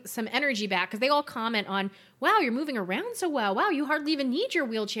getting some energy back because they all comment on, wow, you're moving around so well. Wow, you hardly even need your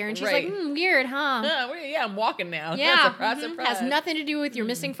wheelchair. And she's like, weird, huh? Yeah, I'm walking now. Yeah. Surprise, surprise. Has nothing to do with your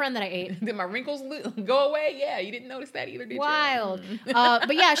missing friend that I ate. Did my wrinkles go away? Yeah, you didn't notice that either, did Wild. you?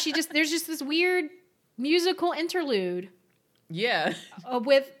 But yeah, there's just this weird musical interlude. Yeah.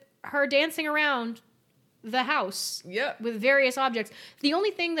 With her dancing around the house. Yep. With various objects. The only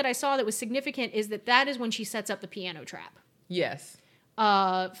thing that I saw that was significant is that is when she sets up the piano trap. Yes.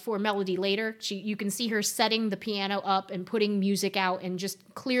 For Melody later. You can see her setting the piano up and putting music out and just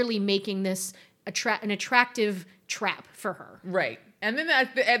clearly making this an attractive trap for her. Right. And then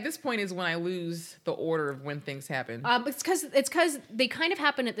at this point is when I lose the order of when things happen. It's because they kind of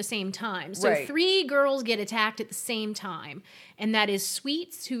happen at the same time. So right. 3 girls get attacked at the same time. And that is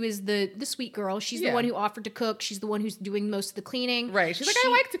Sweets, who is the sweet girl. She's the one who offered to cook. She's the one who's doing most of the cleaning. Right. She's like, I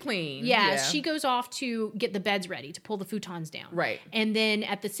like to clean. Yeah. She goes off to get the beds ready, to pull the futons down. Right. And then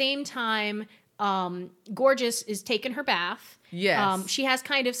at the same time, Gorgeous is taking her bath. Yes. She has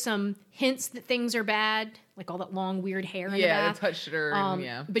kind of some hints that things are bad, like all that long, weird hair in the bath. Yeah, they touched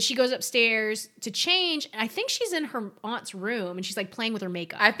her. But she goes upstairs to change, and I think she's in her aunt's room, and she's like playing with her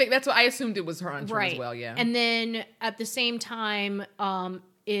makeup. I think that's what I assumed it was her aunt's room as well, yeah. And then at the same time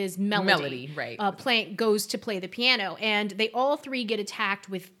is Melody. Right. Goes to play the piano, and they all 3 get attacked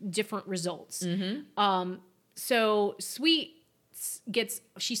with different results. Mm-hmm. So Sweet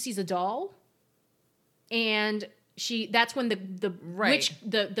she sees a doll, and that's when the witch,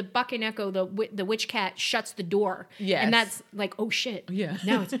 the Bakeneko, the witch cat shuts the door. Yes. And that's like, oh shit. Yeah.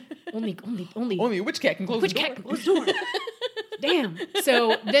 Now it's only a witch cat can close the door. Witch cat can close the door. Damn.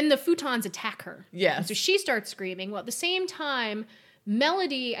 So then the futons attack her. Yes. And so she starts screaming. Well, at the same time,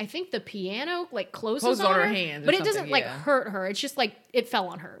 Melody, I think the piano like closes on her hands, but it doesn't like hurt her. It's just like it fell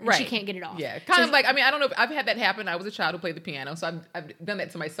on her, and she can't get it off. Yeah, kind of like, I mean, I don't know if I've had that happen. I was a child who played the piano, so I've done that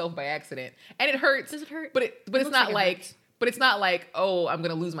to myself by accident, and it hurts. Does it hurt? But it's not like. But it's not like, oh, I'm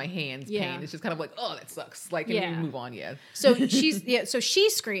gonna lose my hands pain. It's just kind of like, oh, that sucks. Like, and you move on. Yeah. So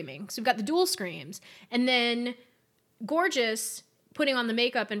she's screaming. So we've got the dual screams, and then Gorgeous putting on the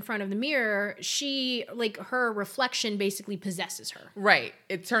makeup in front of the mirror, her reflection basically possesses her. Right.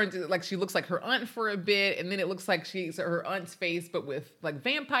 It turns like she looks like her aunt for a bit, and then it looks like she's her aunt's face, but with like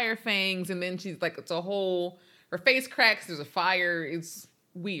vampire fangs, and then she's like, her face cracks, there's a fire, it's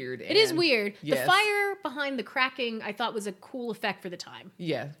weird. It is weird. Yes. The fire behind the cracking, I thought was a cool effect for the time.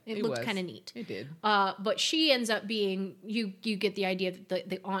 Yeah. It looked kind of neat. It did. But she ends up being, you get the idea that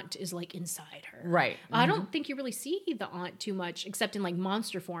the aunt is like inside her. Right. Mm-hmm. I don't think you really see the aunt too much, except in like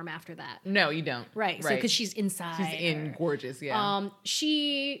monster form after that. No, you don't. Right. So because she's inside. She's in Gorgeous, yeah.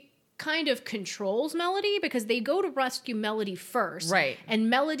 She kind of controls Melody because they go to rescue Melody first. Right. And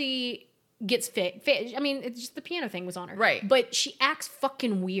Melody gets fit. I mean, it's just the piano thing was on her. Right. But she acts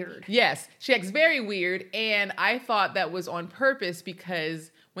fucking weird. Yes. She acts very weird. And I thought that was on purpose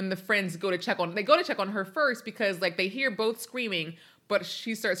because when the friends go to check on her first because like they hear both screaming, but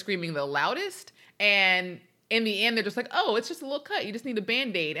she starts screaming the loudest. And in the end, they're just like, oh, it's just a little cut. You just need a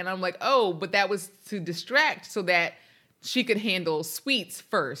Band-Aid. And I'm like, oh, but that was to distract so that she could handle Sweets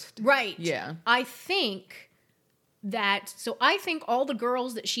first. Right. Yeah. I think all the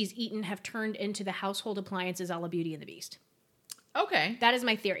girls that she's eaten have turned into the household appliances a la Beauty and the Beast. Okay. That is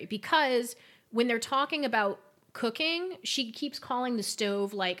my theory. Because when they're talking about cooking, she keeps calling the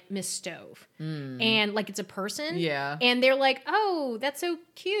stove like Miss Stove. And like it's a person. Yeah. And they're like, oh, that's so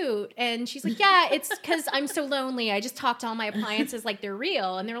cute. And she's like, yeah, it's because I'm so lonely. I just talk to all my appliances like they're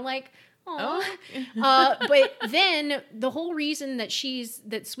real. And they're like, oh. But then the whole reason that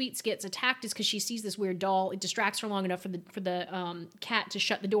Sweets gets attacked is because she sees this weird doll. It distracts her long enough for the cat to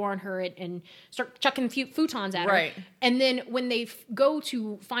shut the door on her and start chucking futons at her. Right. And then when they go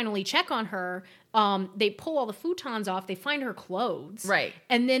to finally check on her, they pull all the futons off. They find her clothes. Right.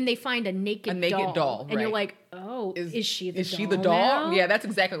 And then they find a naked doll. And right. you're like, oh, is she the doll now? Yeah, that's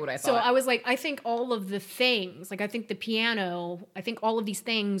exactly what I thought. So I was like, I think all of the things, like I think the piano, I think all of these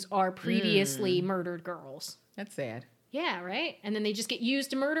things are previously murdered girls. That's sad. Yeah, right? And then they just get used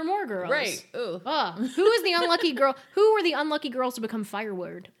to murder more girls. Right. Ugh. Who is the unlucky girl? Who were the unlucky girls to become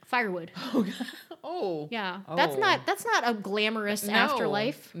firewood? Oh, God. Oh. Yeah. Oh. That's not a glamorous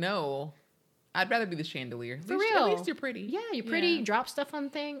afterlife. No. I'd rather be the chandelier. For real. At least you're pretty. Yeah, you're pretty. Yeah. You drop stuff on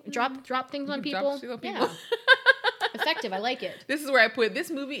things. Drop things on people. Drop shit on people. Yeah. Effective. I like it. This is where I put this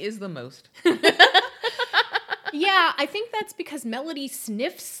movie is the most. Yeah, I think that's because Melody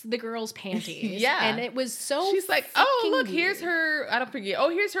sniffs the girl's panties. Yeah. And it was so She's like, oh, look, weird. here's her, I don't forget. Oh,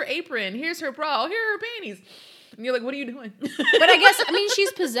 here's her apron. Here's her bra. Oh, here are her panties. And you're like, what are you doing? But I guess, I mean,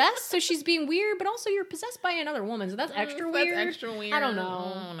 she's possessed, so she's being weird, but also you're possessed by another woman, so that's extra weird. That's extra weird. I don't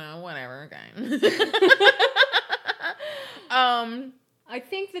know. I don't know. Whatever. Okay. I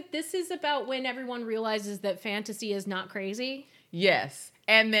think that this is about when everyone realizes that fantasy is not crazy. Yes.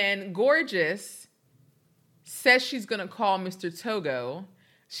 And then Gorgeous says she's going to call Mr. Togo.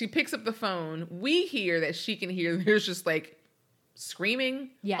 She picks up the phone. We hear that she can hear. There's just like screaming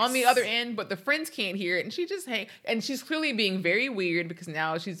on the other end, but the friends can't hear it. And she just and she's clearly being very weird because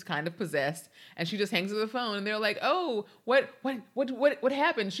now she's kind of possessed. And she just hangs up the phone. And they're like, "Oh, what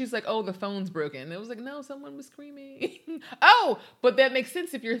happened?" She's like, "Oh, the phone's broken." And it was like, "No, someone was screaming." Oh, but that makes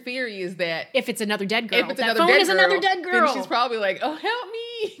sense if your theory is that if it's another dead girl, if it's that another phone dead is girl, another dead girl. Then she's probably like, "Oh, help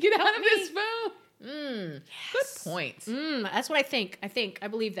me, get out of this phone." Yes. Good point. That's what I think. I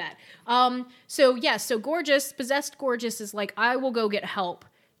believe that. So Gorgeous, possessed Gorgeous is like, I will go get help.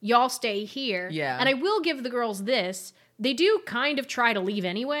 Y'all stay here. Yeah. And I will give the girls this. They do kind of try to leave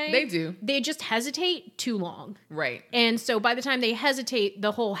anyway. They do. They just hesitate too long. Right. And so by the time they hesitate,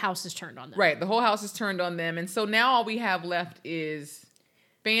 the whole house is turned on them. Right. The whole house is turned on them. And so now all we have left is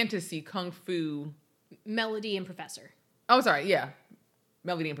fantasy, kung fu. Melody and Professor. Oh, sorry. Yeah.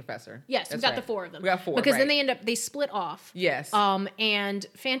 Melody and Professor. Yes, That's we got right. the four of them. We got four, because right. then they split off. Yes. And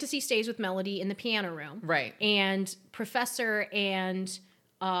Fantasy stays with Melody in the piano room. Right. And Professor and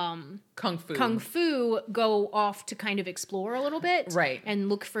Kung Fu go off to kind of explore a little bit. Right. And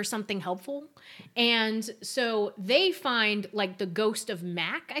look for something helpful. And so they find like the ghost of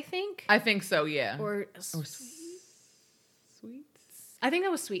Mac, I think. I think so, yeah. Or Sweets? I think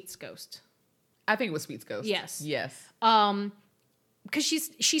that was Sweet's ghost. I think it was Sweet's ghost. Yes. Yes. Because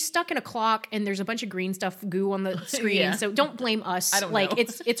she's stuck in a clock and there's a bunch of green stuff goo on the screen. Yeah. So don't blame us. I don't know.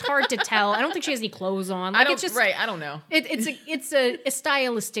 It's hard to tell. I don't think she has any clothes on. Like, it's just, right, I don't know. It's a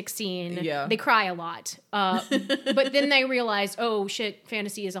stylistic scene. Yeah. They cry a lot. But then they realize, oh shit,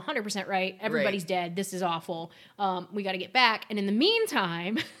 Fantasy is 100% right. Everybody's dead. This is awful. We got to get back. And in the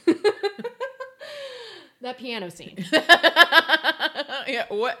meantime, that piano scene. Yeah,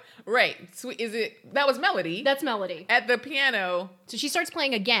 what? Right. So that was Melody. That's Melody. At the piano. So she starts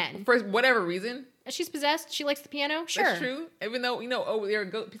playing again. For whatever reason. She's possessed. She likes the piano. Sure. That's true. Even though,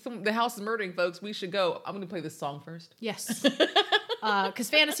 the house is murdering folks, we should go. I'm going to play this song first. Yes. Because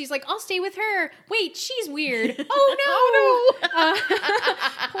Fantasy's like, I'll stay with her. Wait, she's weird. Oh, no.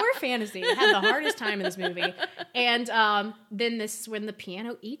 Poor Fantasy. Had the hardest time in this movie. And then this is when the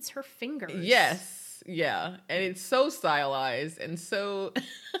piano eats her fingers. Yes. Yeah. And it's so stylized and so...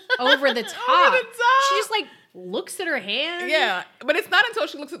 Over the top. Over the top. She just like looks at her hand. Yeah. But it's not until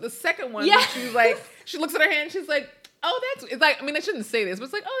she looks at the second one that she's like, she looks at her hand and she's like, oh, it's like, I mean, I shouldn't say this, but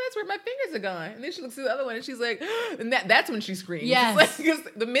it's like, oh, that's where my fingers are gone. And then she looks at the other one and she's like, and that's when she screams. Yes. It's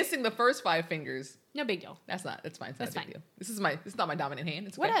like, missing the first 5 fingers. No big deal. That's fine. It's That's not a big fine. deal. This is not my dominant hand.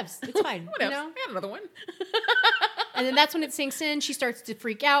 It's okay. Whatevs. It's fine. Whatevs. You know? I got another one. And then that's when it sinks in. She starts to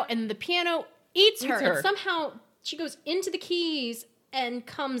freak out and the piano eats her. And somehow she goes into the keys and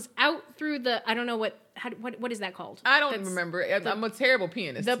comes out through the, I don't know what is that called? I don't remember. I'm a terrible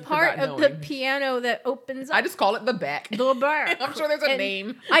pianist. The part of the piano that opens up. I just call it the back. The back. I'm sure there's a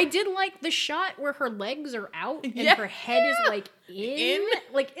name. I did like the shot where her legs are out and her head is like in.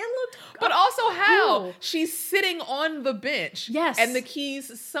 Like it looked But also how cool. she's sitting on the bench. Yes. And the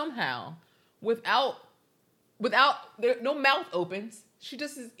keys somehow, without no mouth opens, she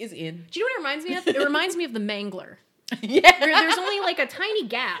just is in. Do you know what it reminds me of? It reminds me of the Mangler. Yeah. Where there's only like a tiny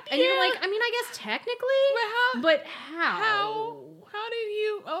gap. And you're like, I mean, I guess technically. But how? How did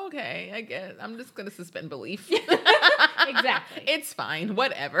you? Okay, I guess. I'm just going to suspend belief. Exactly. It's fine.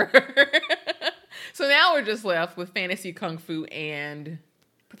 Whatever. So now we're just left with Fantasy, Kung Fu, and...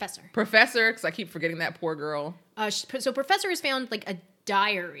 Professor, because I keep forgetting that poor girl. So Professor has found like a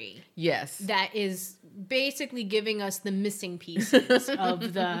diary. Yes. That is basically giving us the missing pieces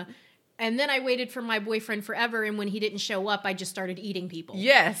of the... And then I waited for my boyfriend forever, and when he didn't show up, I just started eating people.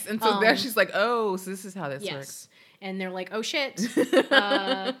 Yes, and so there she's like, oh, so this is how this works. And they're like, oh shit.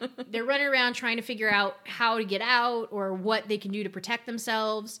 They're running around trying to figure out how to get out or what they can do to protect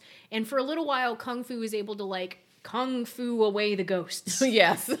themselves. And for a little while, Kung Fu is able to like Kung Fu away the ghosts.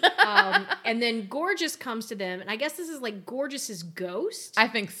 Yes. And then Gorgeous comes to them, and I guess this is like Gorgeous's ghost. I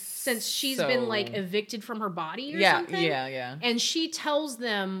think since she's been like evicted from her body or something. Yeah. And she tells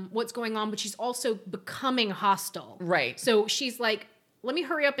them what's going on, but she's also becoming hostile. Right. So she's like, let me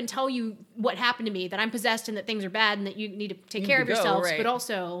hurry up and tell you what happened to me, that I'm possessed and that things are bad and that you need to take care of yourselves, but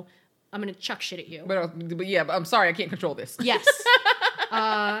also I'm going to chuck shit at you. But yeah, I'm sorry, I can't control this. Yes.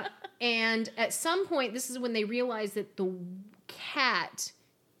 And at some point, this is when they realize that the cat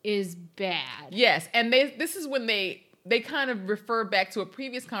is bad. Yes, and this is when they kind of refer back to a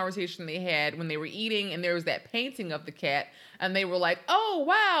previous conversation they had when they were eating, and there was that painting of the cat, and they were like, oh,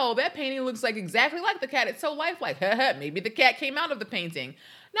 wow, that painting looks like exactly like the cat. It's so lifelike. Maybe the cat came out of the painting.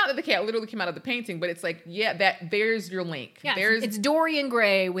 Not that the cat literally came out of the painting, but it's like, yeah, there's your link. Yeah, it's Dorian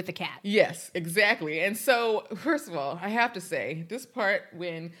Gray with the cat. Yes, exactly. And so, first of all, I have to say, this part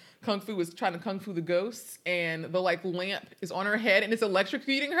when Kung Fu was trying to Kung Fu the ghosts, and the like lamp is on her head and it's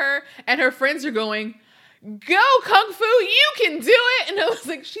electrocuting her, and her friends are going, go Kung Fu, you can do it. And I was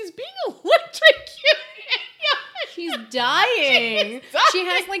like, she's being electrocuted. She's dying. She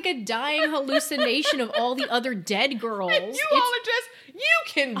has like a dying hallucination of all the other dead girls. And you all are just, you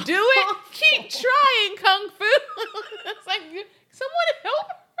can do it. Keep trying, Kung Fu. It's like, someone help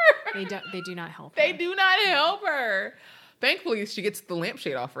her. They do not help her. They do not help her. Thankfully, she gets the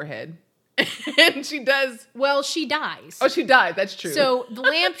lampshade off her head. And she does. Well, she dies. Oh, she died. That's true. So the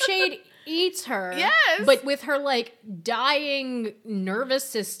lampshade eats her. Yes. But with her like dying nervous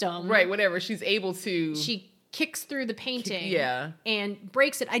system. Right, whatever. She's able to. She kicks through the painting. Yeah. And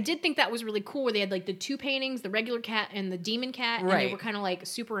breaks it. I did think that was really cool where they had like the two paintings, the regular cat and the demon cat. Right. And they were kind of like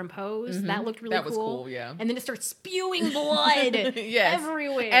superimposed. Mm-hmm. That looked really cool. That was cool, yeah. And then it starts spewing blood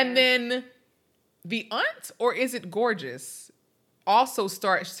everywhere. And then the aunt, or is it Gorgeous, also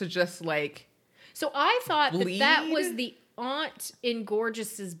starts to just like So I thought bleed? that was the aunt in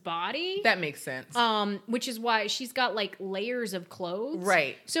Gorgeous's body. That makes sense. Which is why she's got like layers of clothes.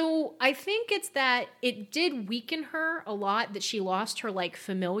 Right. So I think it's that it did weaken her a lot that she lost her like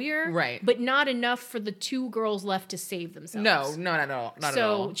familiar. Right. But not enough for the two girls left to save themselves. No, not at all. Not so at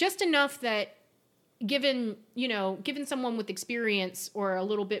all. just enough that given someone with experience or a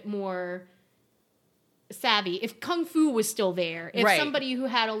little bit more savvy, if Kung Fu was still there, if somebody who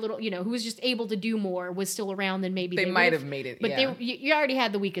had a little, who was just able to do more was still around, then maybe they might have made it. But you already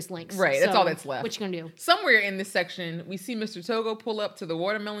had the weakest links. Right, that's all that's left. What you gonna do? Somewhere in this section, we see Mr. Togo pull up to the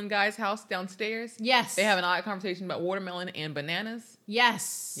watermelon guy's house downstairs. Yes. They have an odd conversation about watermelon and bananas.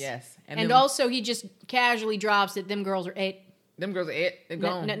 Yes. Yes. And also he just casually drops that them girls are ate. Them girls are it. They're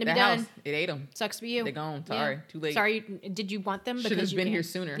gone. Nothing to That be done. house, it ate them. Sucks for you. They're gone. Sorry. Yeah. Too late. Sorry. Did you want them? Should have been here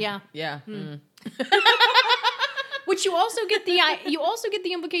sooner. Yeah. Yeah. Which you also get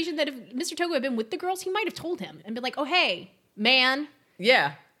the implication that if Mr. Togo had been with the girls, he might have told him and been like, "Oh hey, man."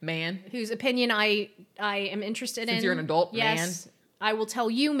 Yeah, man. Whose opinion I am interested in. Since you're an adult, yes, man. I will tell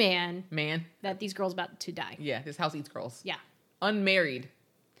you, man, that these girls are about to die. Yeah, this house eats girls. Yeah. Unmarried.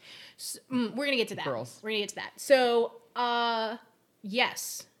 So, we're gonna get to that. Girls. We're gonna get to that. So,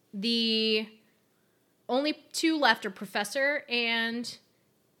 yes, the only two left are Professor and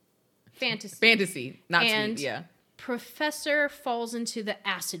Fantasy. Fantasy, not and sweet. Yeah. Professor falls into the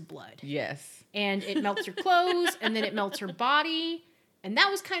acid blood. Yes. And it melts her clothes, and then it melts her body. And that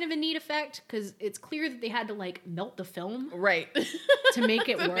was kind of a neat effect, because it's clear that they had to, like, melt the film. Right. To make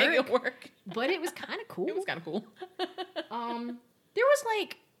it work. Make it work. But it was kind of cool. It was kind of cool. There was,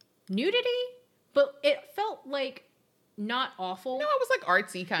 like, nudity, but it felt, like, not awful. No, it was, like,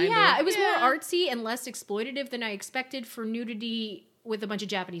 artsy kind of. Yeah, it was more artsy and less exploitative than I expected for nudity with a bunch of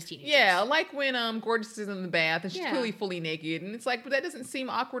Japanese teenagers. Yeah, like when Gorgeous is in the bath and she's clearly fully naked, and it's like, but that doesn't seem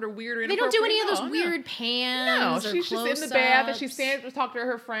awkward or weird or inappropriate. They don't do any of those weird pans. No, she's just in the bath and she stands to talk to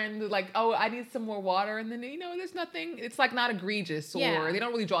her friend, like, oh, I need some more water, and then there's nothing. It's like not egregious, or they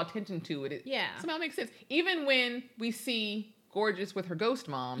don't really draw attention to it. It somehow makes sense. Even when we see Gorgeous with her ghost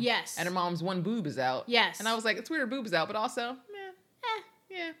mom, and her mom's one boob is out, and I was like, it's weird her boob is out, but also,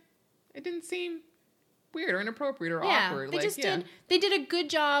 it didn't seem weird or inappropriate or awkward. They did a good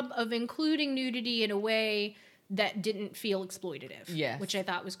job of including nudity in a way that didn't feel exploitative. Yes. Which I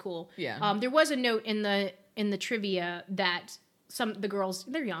thought was cool. Yeah. There was a note in the trivia that the girls,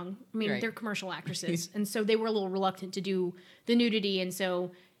 they're young. I mean, they're commercial actresses. And so they were a little reluctant to do the nudity, and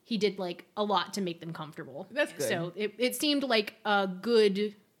so he did like a lot to make them comfortable. That's good. So it seemed like a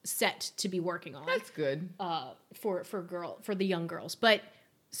good set to be working on. That's good. For the young girls. But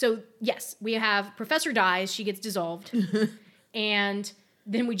so, yes, we have Professor dies, she gets dissolved, and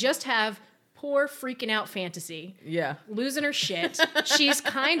then we just have poor freaking out Fantasy. Yeah. Losing her shit. She's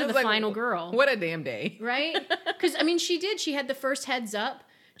kind of the final girl. What a damn day. Right? Because, I mean, she had the first heads up.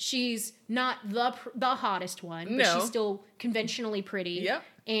 She's not the hottest one, but she's still conventionally pretty. Yep.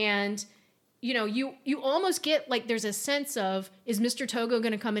 And you almost get, like, there's a sense of, is Mr. Togo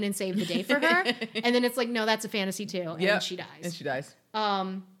going to come in and save the day for her? And then it's like, no, that's a Fantasy too. And she dies. And she dies.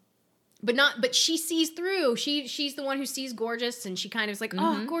 But she sees through. She's the one who sees Gorgeous, and she kind of is like,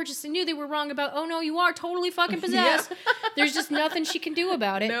 oh, Gorgeous, I knew they were wrong about, oh no, you are totally fucking possessed. There's just nothing she can do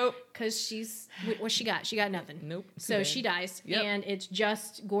about it. Nope. Because what she got? She got nothing. Nope. So she dies. Yep. And it's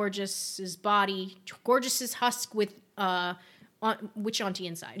just Gorgeous's body, Gorgeous's husk with witch auntie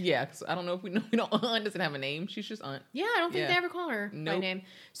inside. Yeah, because I don't know if we know. Aunt doesn't have a name. She's just Aunt. Yeah, I don't think they ever call her by Nope. name.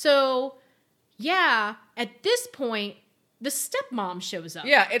 So, yeah, at this point, the stepmom shows up.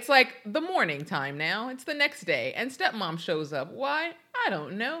 Yeah, it's like the morning time now. It's the next day, and stepmom shows up. Why? I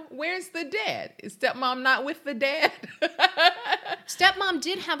don't know. Where's the dad? Is stepmom not with the dad? Stepmom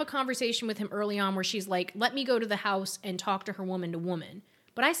did have a conversation with him early on where she's like, let me go to the house and talk to her woman to woman.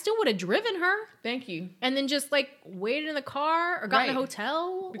 But I still would have driven her. Thank you. And then just like waited in the car or got in a Right.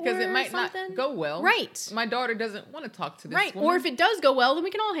 hotel. Because it or might something. not go well. Right. My daughter doesn't want to talk to this Right. woman. Or if it does go well, then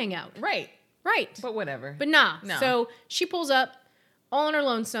we can all hang out. Right. Right. But whatever. But nah. No. So she pulls up, all on her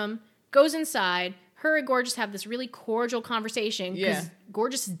lonesome, goes inside. Her and Gorgeous have this really cordial conversation because Yeah.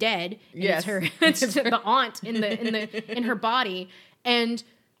 Gorgeous is dead. And Yes. it's the aunt in her body. And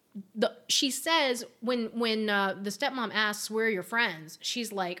she says when the stepmom asks, where are your friends?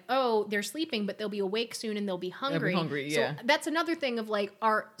 She's like, oh, they're sleeping, but they'll be awake soon and they'll be hungry. Yeah. So that's another thing of like,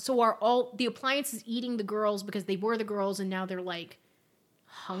 are all the appliances eating the girls because they were the girls and now they're like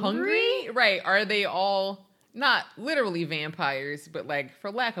hungry? Right. Are they all not literally vampires, but like,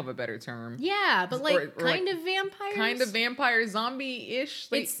 for lack of a better term. Yeah, but like Or kind like of vampires. Kind of vampire zombie-ish.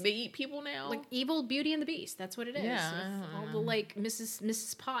 They It's- eat people now. Like evil Beauty and the Beast. That's what it is. Yeah, With I all don't the know. like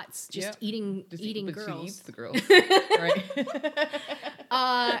Mrs. Potts just Yep. eating Just girls. She eats the girls. Right.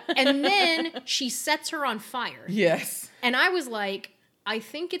 And then she sets her on fire. Yes. And I was like, I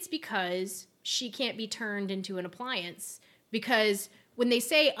think it's because she can't be turned into an appliance. Because when they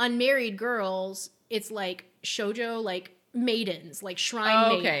say unmarried girls, it's like shoujo, like maidens, like shrine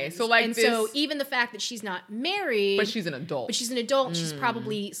maidens. Okay, so like and this- so even the fact that she's not married, But she's an adult. she's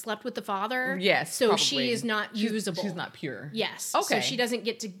probably slept with the father. Yes, so probably. she is not usable. She's not pure. Yes. Okay. So she doesn't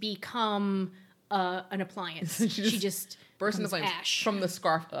get to become an appliance. she just burst into becomes flames ash. from the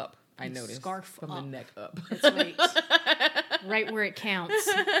scarf up. I noticed. Scarf from up. the neck up. That's right. Right where it counts.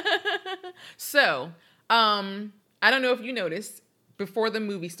 So, I don't know if you noticed, before the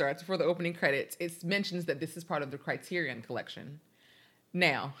movie starts, before the opening credits, it mentions that this is part of the Criterion Collection.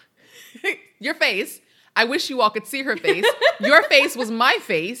 Now, your face, I wish you all could see her face. Your face was my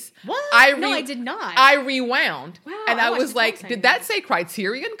face. What? No, I did not. I rewound. Wow, and I I watched was this like, website did that say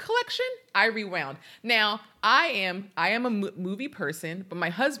Criterion Collection? I rewound. Now, I am a movie person, but my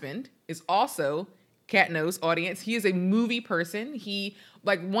husband is also, Cat knows, audience, he is a movie person. He,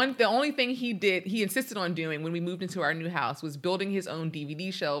 the only thing he insisted on doing when we moved into our new house was building his own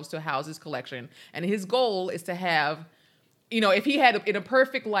DVD shelves to house his collection. And his goal is to have, if he had, in a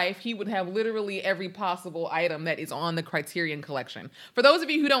perfect life, he would have literally every possible item that is on the Criterion Collection. For those of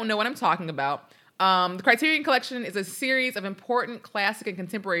you who don't know what I'm talking about, the Criterion Collection is a series of important classic and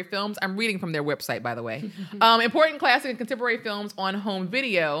contemporary films. I'm reading from their website, by the way. Important classic and contemporary films on home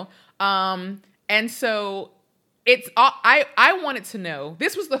video. And so it's I wanted to know,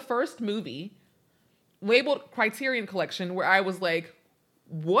 this was the first movie labeled Criterion Collection where I was like,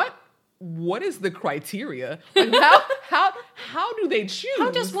 what is the criteria? Like how do they choose?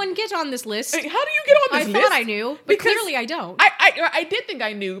 How does one get on this list? How do you get on this I list? thought I knew, but Because clearly I don't. I did think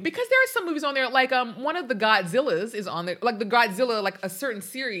I knew, because there are some movies on there, like one of the Godzillas is on there, like the Godzilla, like a certain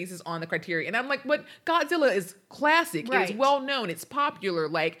series is on the Criterion, and I'm like, but Godzilla is classic, Right. it's well known, it's popular,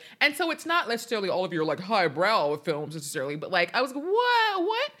 like, and so it's not necessarily all of your like highbrow films necessarily, but like I was like,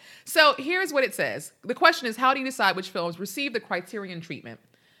 what? So here's what it says. The question is, how do you decide which films receive the Criterion treatment?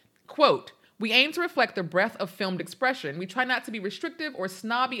 Quote, we aim to reflect the breadth of filmed expression. We try not to be restrictive or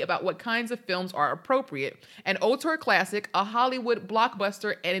snobby about what kinds of films are appropriate. An auteur classic, a Hollywood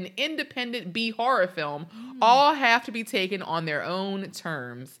blockbuster, and an independent B horror film all have to be taken on their own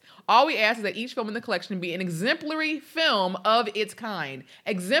terms. All we ask is that each film in the collection be an exemplary film of its kind.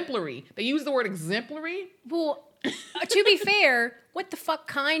 Exemplary. They use the word exemplary. Well, to be fair, what the fuck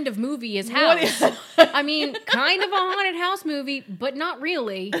kind of movie is What House? is- I mean, kind of a haunted house movie, but not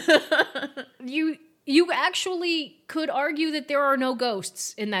really. You actually could argue that there are no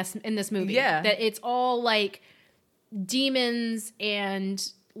ghosts in this movie. Yeah. That it's all like demons and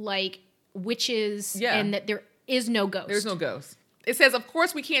like witches, Yeah. and that there is no ghost. There's no ghost. It says, of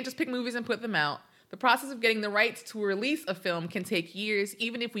course, we can't just pick movies and put them out. The process of getting the rights to release a film can take years.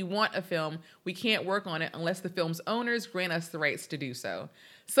 Even if we want a film, we can't work on it unless the film's owners grant us the rights to do so.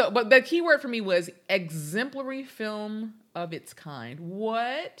 But the key word for me was exemplary film of its kind.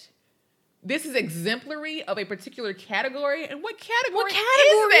 What? this is exemplary of a particular category. And what category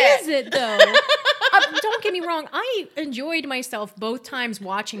is it, though? Don't get me wrong. I enjoyed myself both times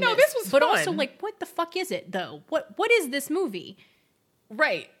watching this. No, this was but fun. also, like, what the fuck is it, though? What is this movie?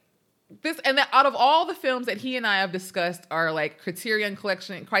 Right. Out of all the films that he and I have discussed are like Criterion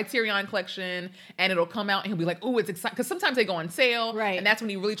Collection, and it'll come out and he'll be like, oh, it's exciting. Because sometimes they go on sale. Right. And that's when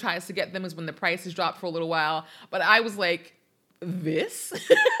he really tries to get them, is when the prices drop for a little while. But I was like, this?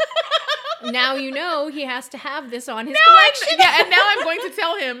 Now you know he has to have this on his collection. collection. And now I'm going to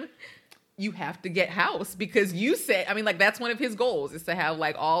tell him, you have to get House, because you said, I mean, like, that's one of his goals, is to have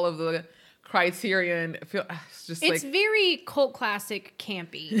like all of the Criterion film. It's very cult classic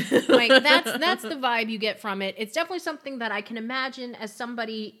campy. Like that's the vibe you get from it. It's definitely something that I can imagine as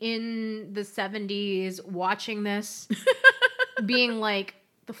somebody in the 70s watching this being like,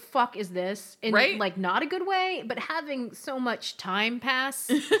 the fuck is this? In right? like not a good way, but having so much time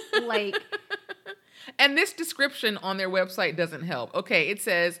pass, like. And this description on their website doesn't help. Okay, it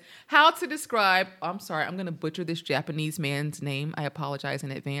says how to describe. I'm sorry, I'm going to butcher this Japanese man's name. I apologize in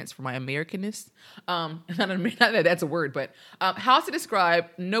advance for my Americanness. Not that that's a word, but how to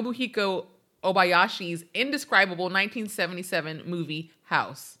describe Nobuhiko Obayashi's indescribable 1977 movie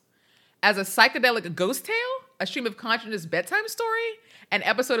House. As a psychedelic ghost tale, a stream of consciousness bedtime story, an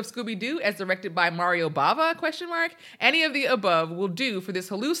episode of Scooby-Doo as directed by Mario Bava, ? Any of the above will do for this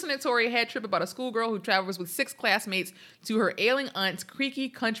hallucinatory head trip about a schoolgirl who travels with 6 classmates to her ailing aunt's creaky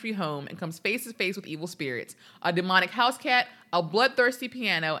country home and comes face to face with evil spirits, a demonic house cat, a bloodthirsty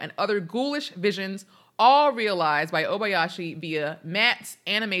piano, and other ghoulish visions, all realized by Obayashi via mattes,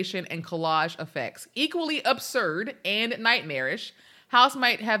 animation, and collage effects. Equally absurd and nightmarish, House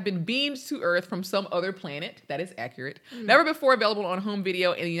might have been beamed to Earth from some other planet. That is accurate. Never before available on home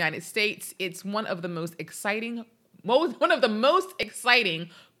video in the United States. It's one of the most exciting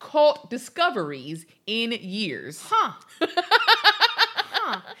cult discoveries in years.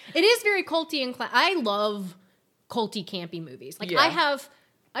 It is very culty and I love culty campy movies. Like yeah.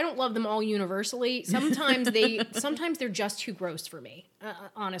 I don't love them all universally. Sometimes they're just too gross for me.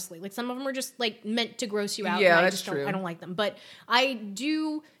 Honestly, like some of them are just like meant to gross you out. Yeah, that's true. I don't like them, but I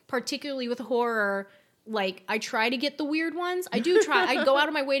do, particularly with horror. Like I try to get the weird ones. I do try. I go out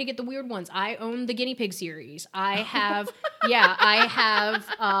of my way to get the weird ones. I own the Guinea Pig series. I have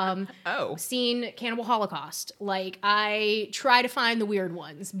seen Cannibal Holocaust. Like I try to find the weird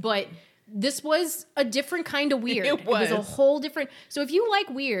ones, but. This was a different kind of weird. It was a whole different. So if you like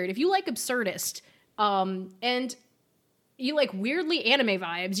weird, if you like absurdist, and you like weirdly anime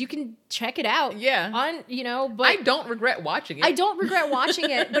vibes, you can check it out. Yeah. But I don't regret watching it. I don't regret watching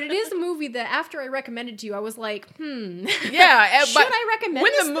it, but it is a movie that after I recommended to you, I was like, Yeah. Should I recommend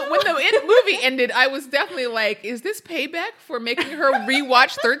this? When the movie ended, I was definitely like, is this payback for making her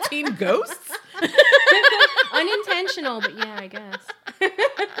rewatch 13 Ghosts? Unintentional, but yeah, I guess.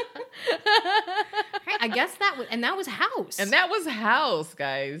 I guess that was House. And that was House,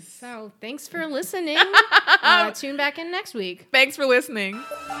 guys. So thanks for listening. Tune back in next week. Thanks for listening.